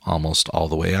of almost all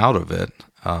the way out of it.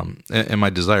 And my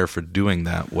desire for doing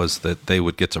that was that they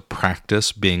would get to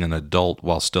practice being an adult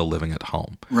while still living at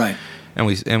home. Right. And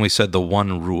we said the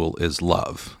one rule is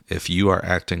love. If you are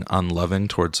acting unloving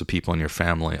towards the people in your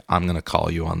family, I'm going to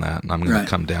call you on that, and I'm going to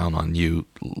come down on you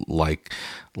like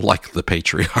the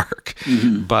patriarch.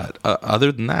 But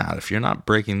other than that, if you're not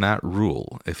breaking that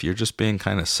rule, if you're just being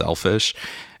kind of selfish,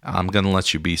 I'm going to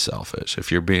let you be selfish.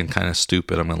 If you're being kind of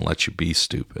stupid, I'm going to let you be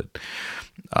stupid.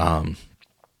 And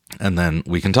then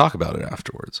we can talk about it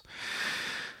afterwards.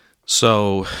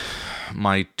 So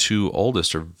my 2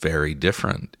 oldest are very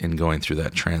different in going through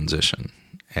that transition,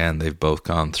 and they've both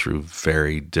gone through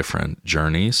very different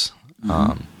journeys.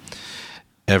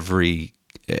 Every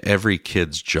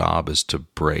kid's job is to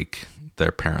break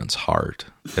their parents' heart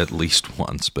at least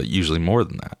once, but usually more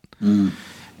than that.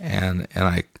 And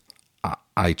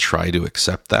I try to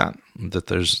accept that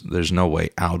there's no way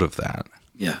out of that.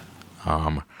 Yeah.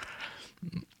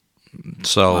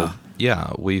 So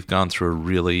yeah, we've gone through a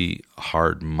really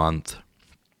hard month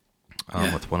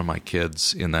with one of my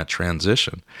kids in that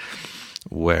transition,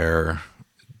 where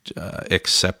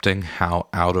accepting how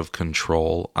out of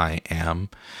control I am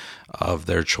of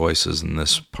their choices in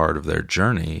this part of their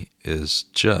journey is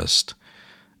just,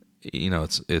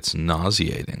 it's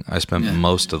nauseating. I spent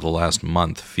most of the last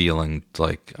month feeling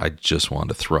like I just wanted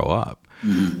to throw up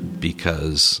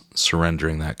because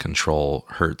surrendering that control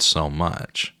hurts so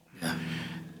much. Yeah.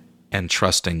 And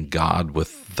trusting God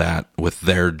with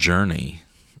their journey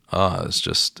is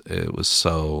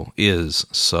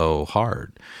so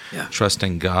hard. Yeah.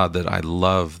 Trusting God that I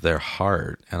love their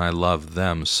heart and I love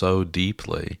them so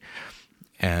deeply,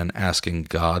 and asking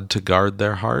God to guard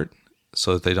their heart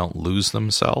so that they don't lose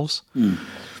themselves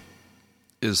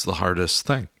is the hardest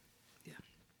thing.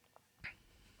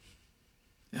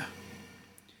 Yeah.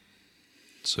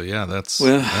 So yeah, that's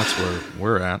where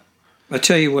we're at. I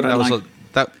tell you what,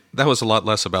 that was a lot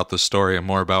less about the story and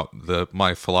more about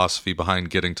my philosophy behind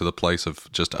getting to the place of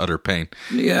just utter pain.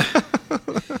 Yeah.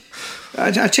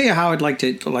 I tell you how I'd like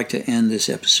to end this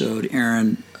episode,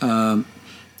 Aaron.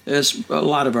 As a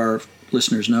lot of our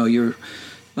listeners know, you're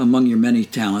among your many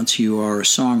talents, you are a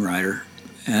songwriter,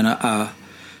 and I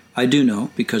do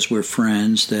know, because we're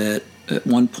friends, that at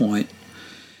one point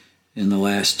in the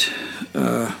last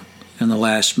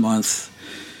month,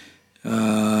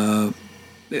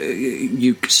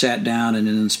 you sat down and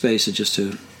in the space of just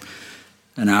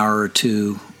an hour or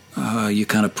two, you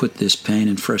kind of put this pain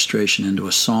and frustration into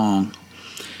a song.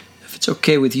 If it's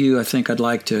okay with you, I think I'd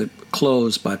like to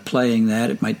close by playing that.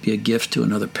 It might be a gift to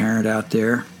another parent out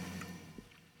there.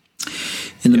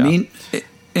 In the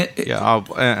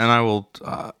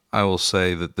I will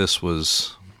say that this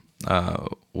was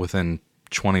within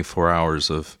 24 hours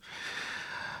of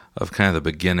kind of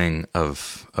the beginning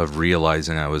of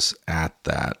realizing I was at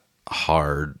that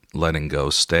hard letting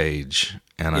go stage,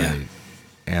 and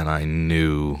I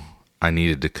knew I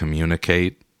needed to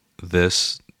communicate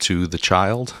this to the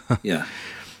child. Yeah.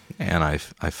 And I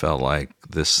felt like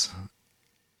this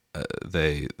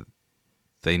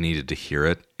they needed to hear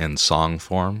it in song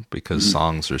form, because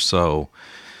songs are so,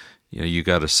 you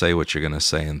got to say what you're going to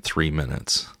say in 3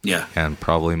 minutes. Yeah. And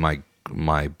probably my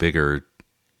bigger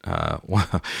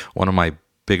one of my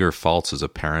bigger faults as a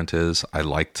parent is I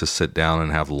like to sit down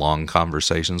and have long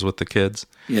conversations with the kids.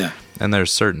 Yeah. And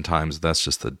there's certain times that's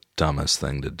just the dumbest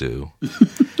thing to do.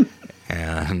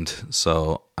 And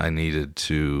so I needed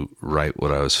to write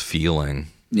what I was feeling.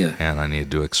 Yeah. And I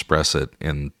needed to express it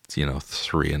in,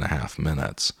 3.5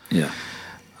 minutes. Yeah.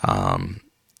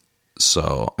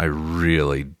 So I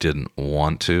really didn't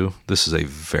want to. This is a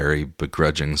very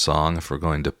begrudging song if we're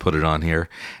going to put it on here.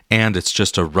 And it's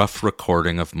just a rough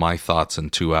recording of my thoughts in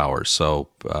 2 hours. So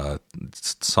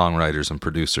songwriters and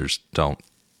producers don't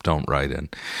write in.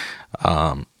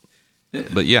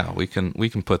 But yeah, we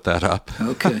can put that up.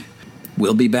 Okay.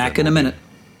 We'll be back in a minute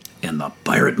in the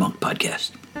Pirate Monk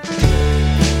Podcast.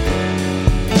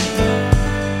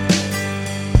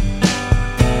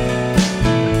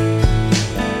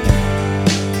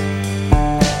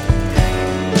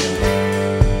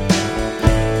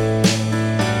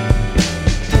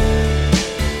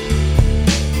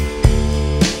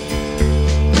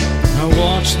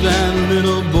 That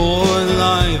little boy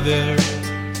lie there,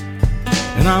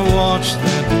 and I watched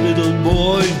that little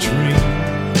boy dream.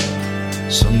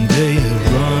 Someday he'll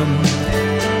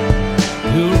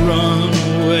run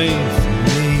away from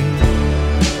me.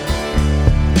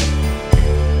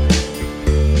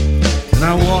 And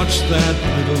I watched that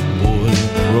little boy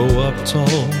grow up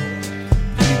tall.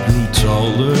 He grew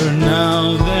taller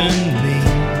now than me,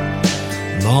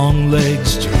 long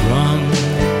legs to run,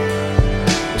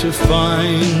 to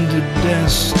find a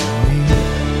destiny.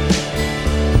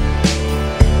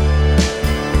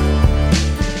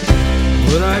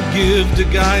 What I'd give to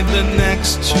guide the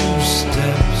next 2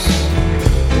 steps,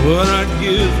 what I'd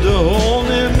give to hold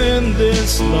him in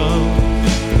this love.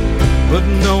 But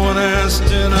no one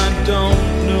asked and I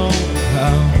don't know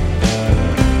how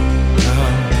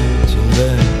to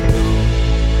let go.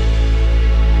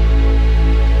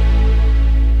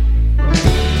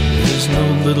 There's no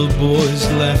little boys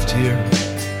left here,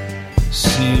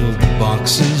 sealed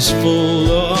boxes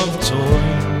full of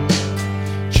toys,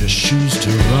 just shoes to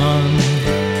run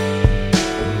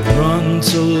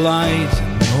to light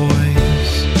and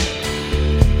noise.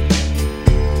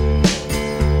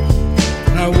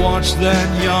 And I watched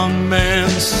that young man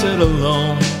sit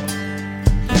alone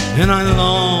and I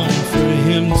long for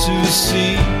him to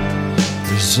see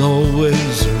there's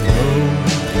always a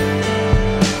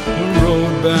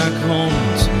road back home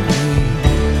to me.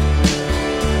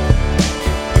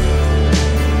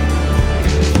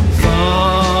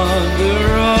 Father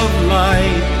of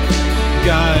light,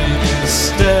 guide his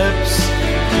steps,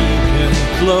 keep him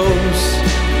close,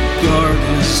 guard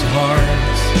his heart.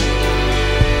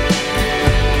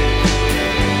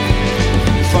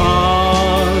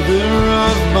 Father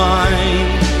of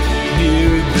mine,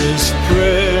 hear this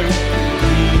prayer,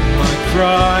 heed my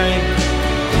cry,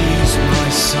 he's my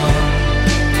son.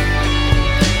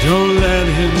 Don't let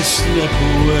him slip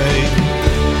away.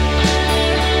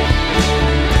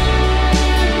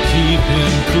 Keep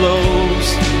him close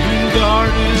and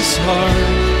guard his heart,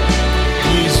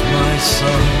 he's my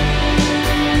son.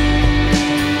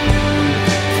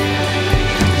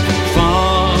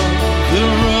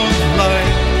 Father of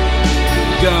light,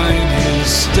 guide his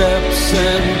steps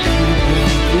and keep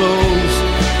him close,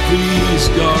 please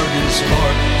guard his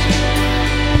heart.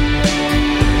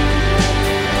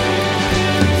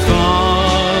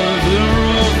 Father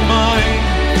of mine,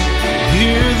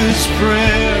 hear this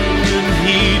prayer and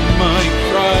heed my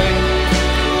cry,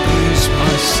 he's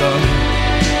my son,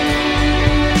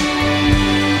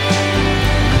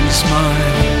 he's my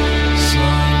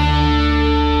son.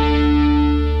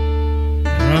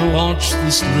 And I watch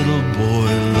this little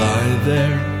boy lie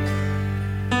there,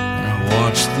 and I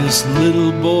watch this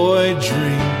little boy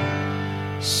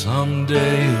dream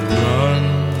someday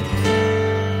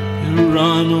he'll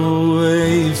run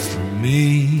away from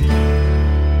me.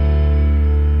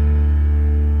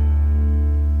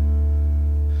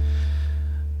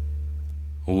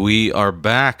 We are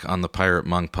back on the Pirate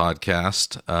Monk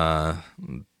podcast.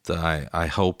 I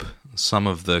hope some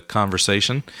of the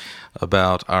conversation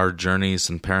about our journeys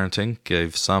in parenting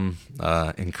gave some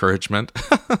encouragement.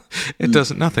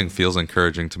 Nothing feels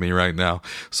encouraging to me right now,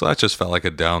 so that just felt like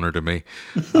a downer to me.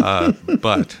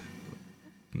 But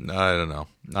I don't know.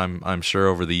 I'm sure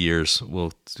over the years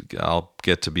I'll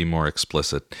get to be more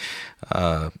explicit.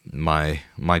 My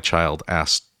child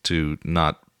asked to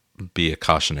not be a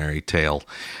cautionary tale,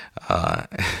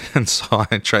 and so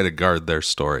I try to guard their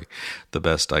story the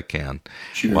best I can,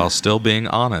 while still being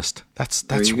honest.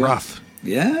 That's rough.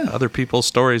 Yeah, other people's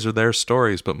stories are their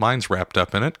stories, but mine's wrapped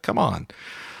up in it. Come on.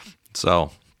 So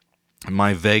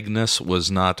my vagueness was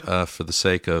not for the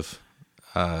sake of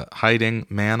hiding.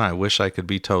 Man, I wish I could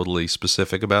be totally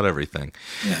specific about everything.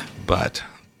 Yeah, but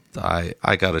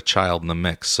I got a child in the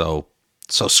mix, so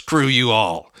screw you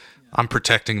all. I'm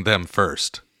protecting them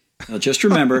first. Now just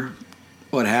remember,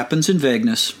 what happens in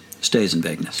vagueness stays in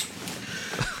vagueness.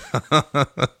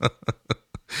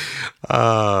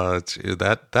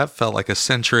 That felt like a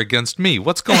censure against me.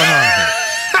 What's going on here?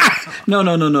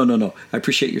 No. I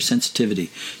appreciate your sensitivity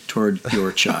toward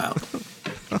your child.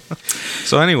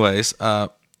 So anyways,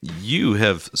 you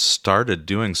have started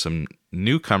doing some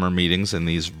newcomer meetings in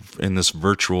this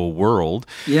virtual world.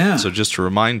 Yeah. So just to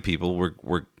remind people,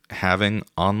 we're having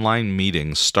online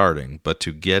meetings starting, but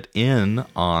to get in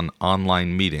on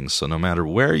online meetings, so no matter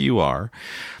where you are,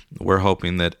 we're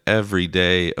hoping that every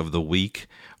day of the week,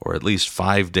 or at least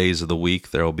 5 days of the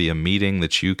week, there will be a meeting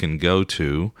that you can go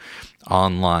to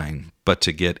online. But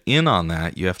to get in on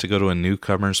that, you have to go to a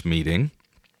newcomers meeting,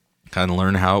 kind of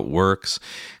learn how it works,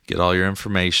 get all your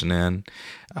information in.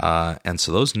 And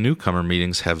so those newcomer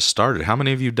meetings have started. How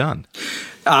many have you done?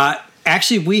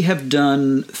 Actually, we have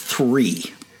done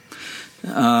 3.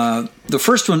 The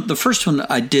first one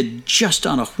I did just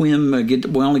on a whim.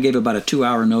 We only gave about a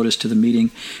 2-hour notice to the meeting,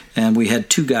 and we had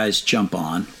 2 guys jump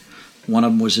on. One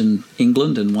of them was in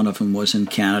England, and one of them was in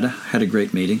Canada. Had a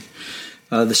great meeting.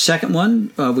 The second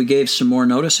one, we gave some more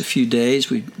notice, a few days.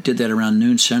 We did that around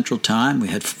noon Central Time. We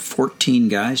had 14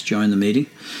 guys join the meeting,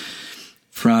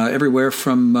 from everywhere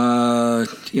from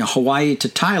Hawaii to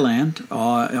Thailand,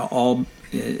 all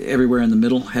everywhere in the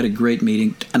middle. Had a great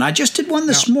meeting, and I just did one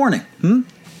this morning.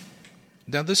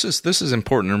 Now this is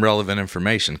important and relevant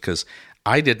information, because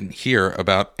I didn't hear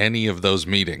about any of those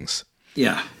meetings.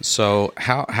 Yeah. So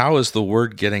how is the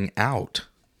word getting out?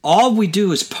 All we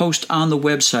do is post on the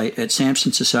website at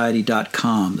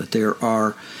samsonsociety.com that there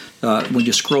are, when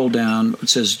you scroll down, it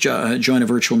says join a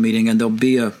virtual meeting, and there'll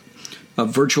be a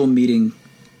virtual meeting,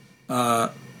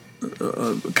 kind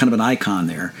of an icon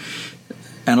there,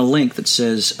 and a link that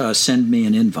says send me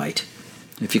an invite.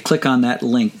 If you click on that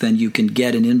link, then you can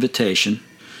get an invitation.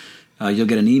 You'll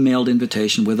get an emailed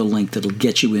invitation with a link that'll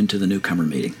get you into the newcomer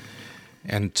meeting.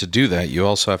 And to do that, you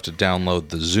also have to download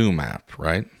the Zoom app,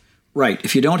 right? Right.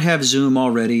 If you don't have Zoom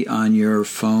already on your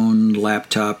phone,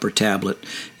 laptop, or tablet,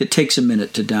 it takes a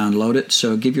minute to download it.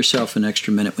 So give yourself an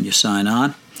extra minute when you sign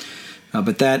on.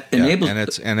 But that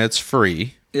enables, and it's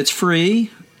free. It's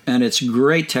free, and it's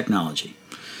great technology.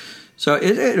 So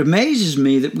it amazes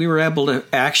me that we were able to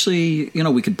actually,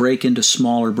 we could break into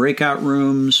smaller breakout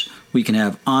rooms. We can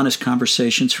have honest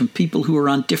conversations from people who are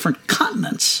on different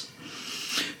continents.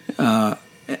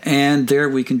 And there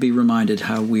we can be reminded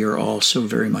how we are all so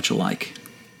very much alike.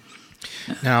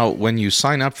 Now, when you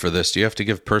sign up for this, do you have to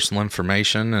give personal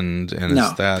information? And no,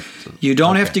 is that you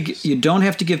don't have to? You don't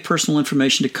have to give personal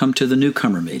information to come to the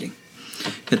newcomer meeting.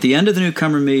 At the end of the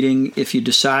newcomer meeting, if you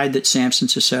decide that Samson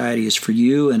Society is for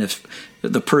you, and if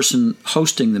the person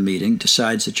hosting the meeting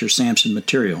decides that you're Samson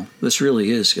material, this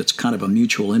really is. It's kind of a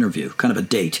mutual interview, kind of a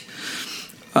date.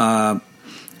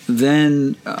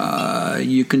 Then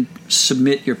you can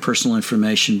submit your personal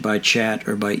information by chat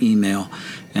or by email,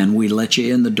 and we let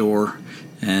you in the door,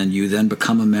 and you then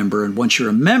become a member. And once you're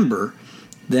a member,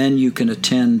 then you can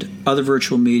attend other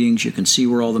virtual meetings. You can see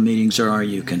where all the meetings are.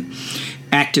 You can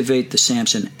activate the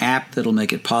Samson app that'll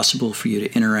make it possible for you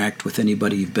to interact with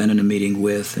anybody you've been in a meeting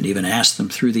with, and even ask them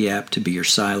through the app to be your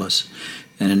Silas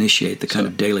and initiate the kind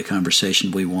of daily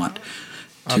conversation we want.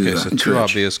 Okay, so two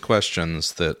obvious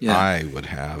questions that I would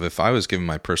have if I was giving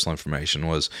my personal information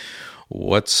was,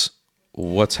 what's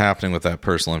happening with that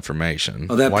personal information?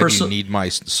 Why do you need my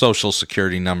social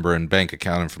security number and bank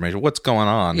account information? What's going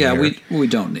on? Yeah, we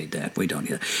don't need that. We don't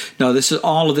need that. No,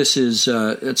 all of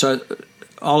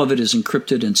it is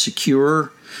encrypted and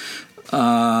secure,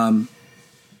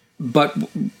 but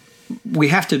we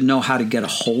have to know how to get a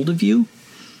hold of you.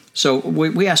 So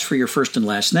we ask for your first and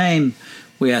last name.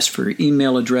 We ask for your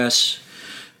email address.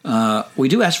 We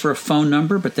do ask for a phone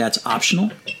number, but that's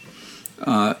optional.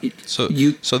 So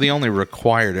the only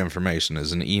required information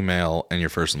is an email and your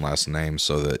first and last name,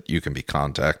 so that you can be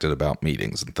contacted about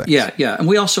meetings and things. Yeah, and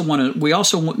we also want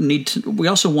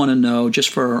to know, just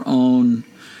for our own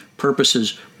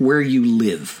purposes, where you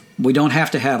live. We don't have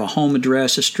to have a home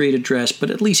address, a street address, but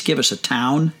at least give us a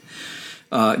town,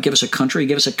 give us a country,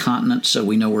 give us a continent, so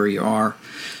we know where you are.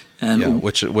 And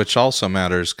which also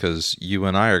matters, because you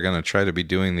and I are going to try to be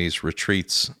doing these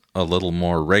retreats a little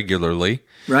more regularly,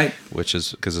 right? Which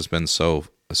is because it's been so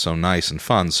nice and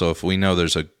fun. So if we know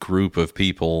there's a group of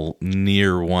people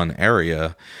near one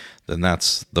area, then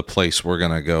that's the place we're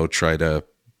going to go try to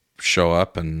show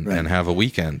up and have a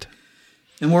weekend.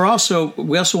 And we also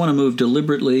want to move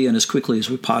deliberately and as quickly as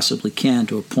we possibly can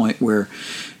to a point where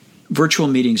virtual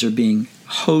meetings are being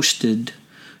hosted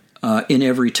in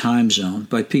every time zone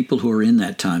by people who are in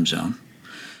that time zone.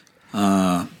 And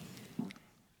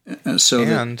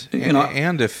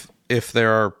if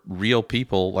there are real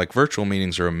people, like virtual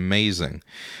meetings are amazing,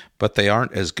 but they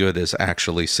aren't as good as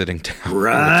actually sitting down with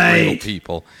real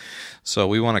people. So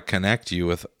we want to connect you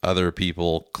with other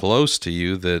people close to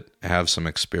you that have some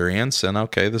experience, and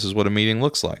okay, this is what a meeting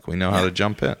looks like. We know how to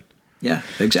jump in. Yeah,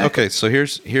 exactly. Okay, so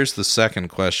here's the second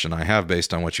question I have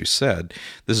based on what you said.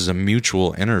 This is a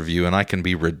mutual interview, and I can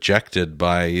be rejected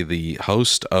by the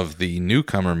host of the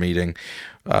newcomer meeting.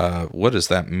 What does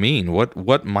that mean?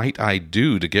 What might I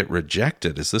do to get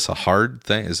rejected? Is this a hard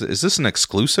thing? Is this an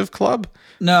exclusive club?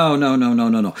 No.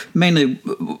 Mainly,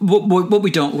 what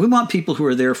we want people who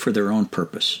are there for their own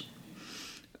purpose.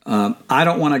 I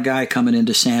don't want a guy coming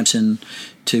into Samson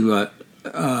to.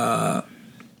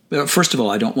 First of all,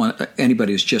 I don't want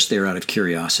anybody who's just there out of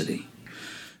curiosity.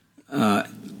 I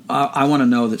want to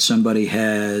know that somebody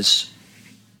has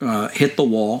hit the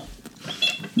wall,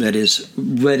 that is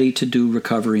ready to do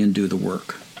recovery and do the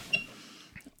work.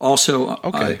 Also,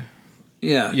 okay,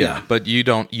 yeah, but you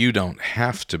don't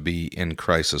have to be in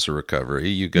crisis or recovery.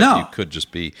 You could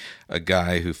just be a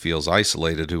guy who feels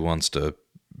isolated, who wants to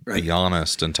be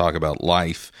honest and talk about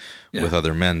life. Yeah. With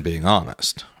other men being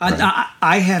honest. Right?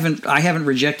 I haven't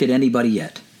rejected anybody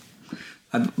yet,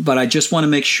 but I just want to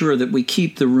make sure that we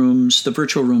keep the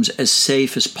virtual rooms, as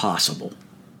safe as possible.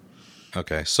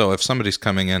 Okay, so if somebody's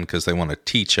coming in because they want to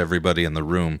teach everybody in the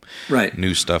room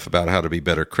new stuff about how to be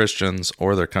better Christians,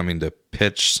 or they're coming to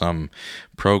pitch some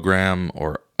program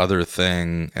or other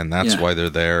thing, and that's why they're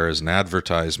there as an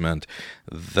advertisement,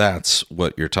 that's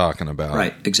what you're talking about.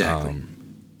 Right, exactly.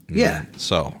 Yeah.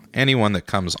 So anyone that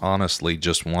comes honestly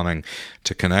just wanting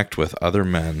to connect with other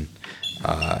men,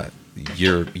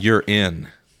 you're in.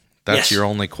 That's your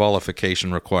only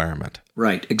qualification requirement.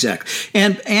 Right, exactly.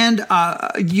 And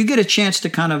you get a chance to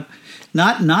kind of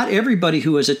not everybody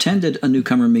who has attended a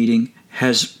newcomer meeting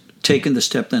has taken the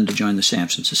step then to join the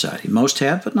Samson Society. Most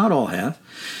have, but not all have.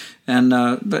 And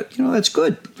but that's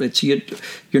good.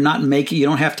 You're not making. You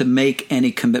don't have to make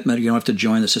any commitment. You don't have to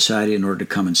join the society in order to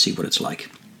come and see what it's like.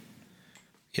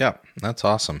 Yeah, that's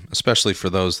awesome. Especially for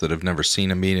those that have never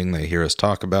seen a meeting, they hear us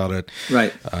talk about it.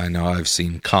 Right. I know I've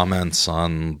seen comments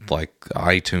on like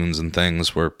iTunes and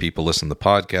things where people listen to the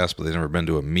podcast, but they've never been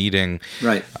to a meeting.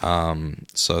 Right.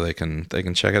 So they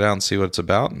can check it out and see what it's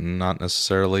about, and not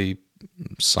necessarily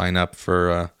sign up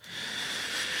for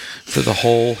the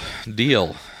whole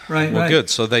deal. Right. Well, right. good.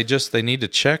 So they need to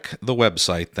check the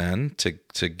website then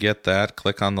to get that.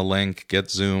 Click on the link,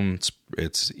 get Zoom.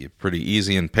 It's pretty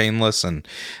easy and painless, and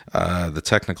the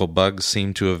technical bugs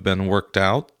seem to have been worked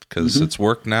out because it's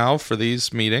worked now for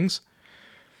these meetings.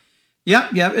 Yeah.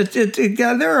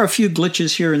 There are a few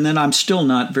glitches here and then. I'm still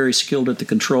not very skilled at the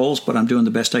controls, but I'm doing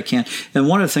the best I can. And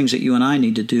one of the things that you and I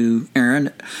need to do,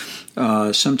 Aaron,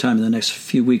 sometime in the next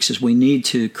few weeks is we need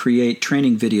to create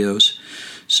training videos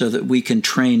so that we can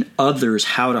train others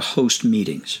how to host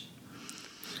meetings.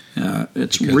 Yeah.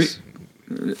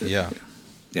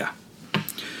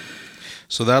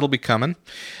 So that'll be coming.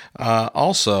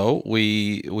 Also,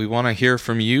 we want to hear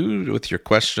from you with your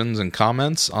questions and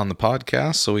comments on the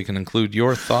podcast so we can include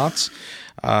your thoughts.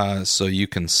 So you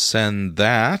can send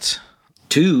that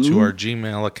to our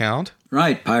Gmail account.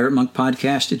 Right,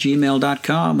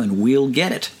 piratemonkpodcast@gmail.com, and we'll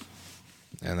get it.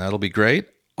 And that'll be great.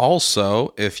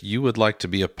 Also, if you would like to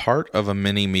be a part of a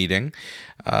mini meeting,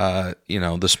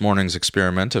 this morning's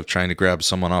experiment of trying to grab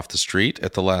someone off the street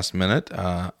at the last minute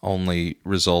only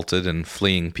resulted in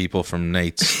fleeing people from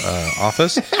Nate's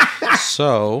office.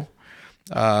 So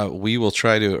we will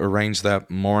try to arrange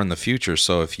that more in the future.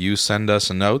 So if you send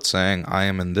us a note saying, I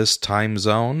am in this time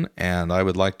zone and I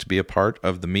would like to be a part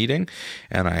of the meeting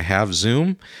and I have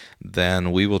Zoom,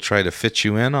 then we will try to fit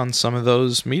you in on some of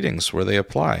those meetings where they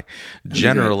apply.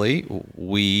 Generally,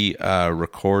 we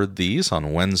record these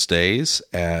on Wednesdays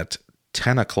at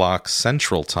 10 o'clock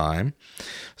Central Time,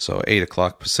 so 8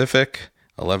 o'clock Pacific,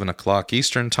 11 o'clock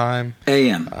Eastern Time.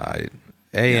 A.M.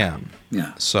 A.M.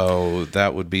 Yeah. So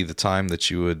that would be the time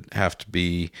that you would have to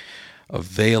be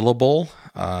available.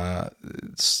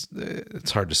 It's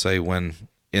hard to say when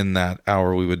in that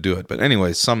hour we would do it, but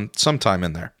anyway, sometime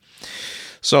in there.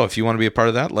 So if you want to be a part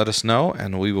of that, let us know,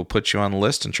 and we will put you on the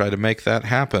list and try to make that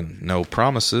happen. No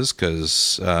promises,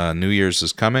 because New Year's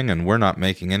is coming, and we're not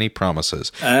making any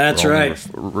promises. That's right.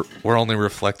 We're only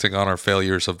reflecting on our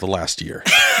failures of the last year.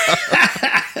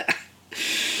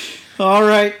 All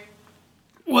right.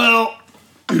 Well,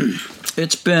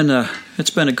 it's been a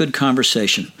good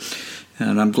conversation,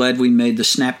 and I'm glad we made the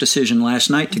snap decision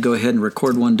last night to go ahead and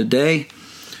record one today.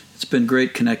 It's been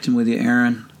great connecting with you,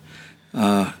 Aaron.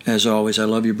 As always, I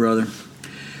love you, brother.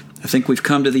 I think we've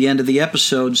come to the end of the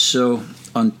episode, so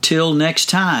until next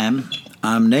time,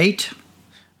 I'm Nate.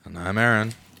 And I'm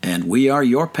Aaron. And we are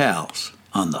your pals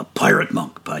on the Pirate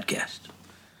Monk Podcast.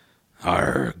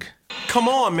 Arg. Come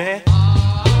on, man.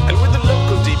 And with the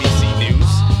local DBC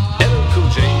news, LL Cool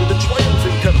J with a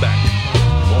triumphant comeback.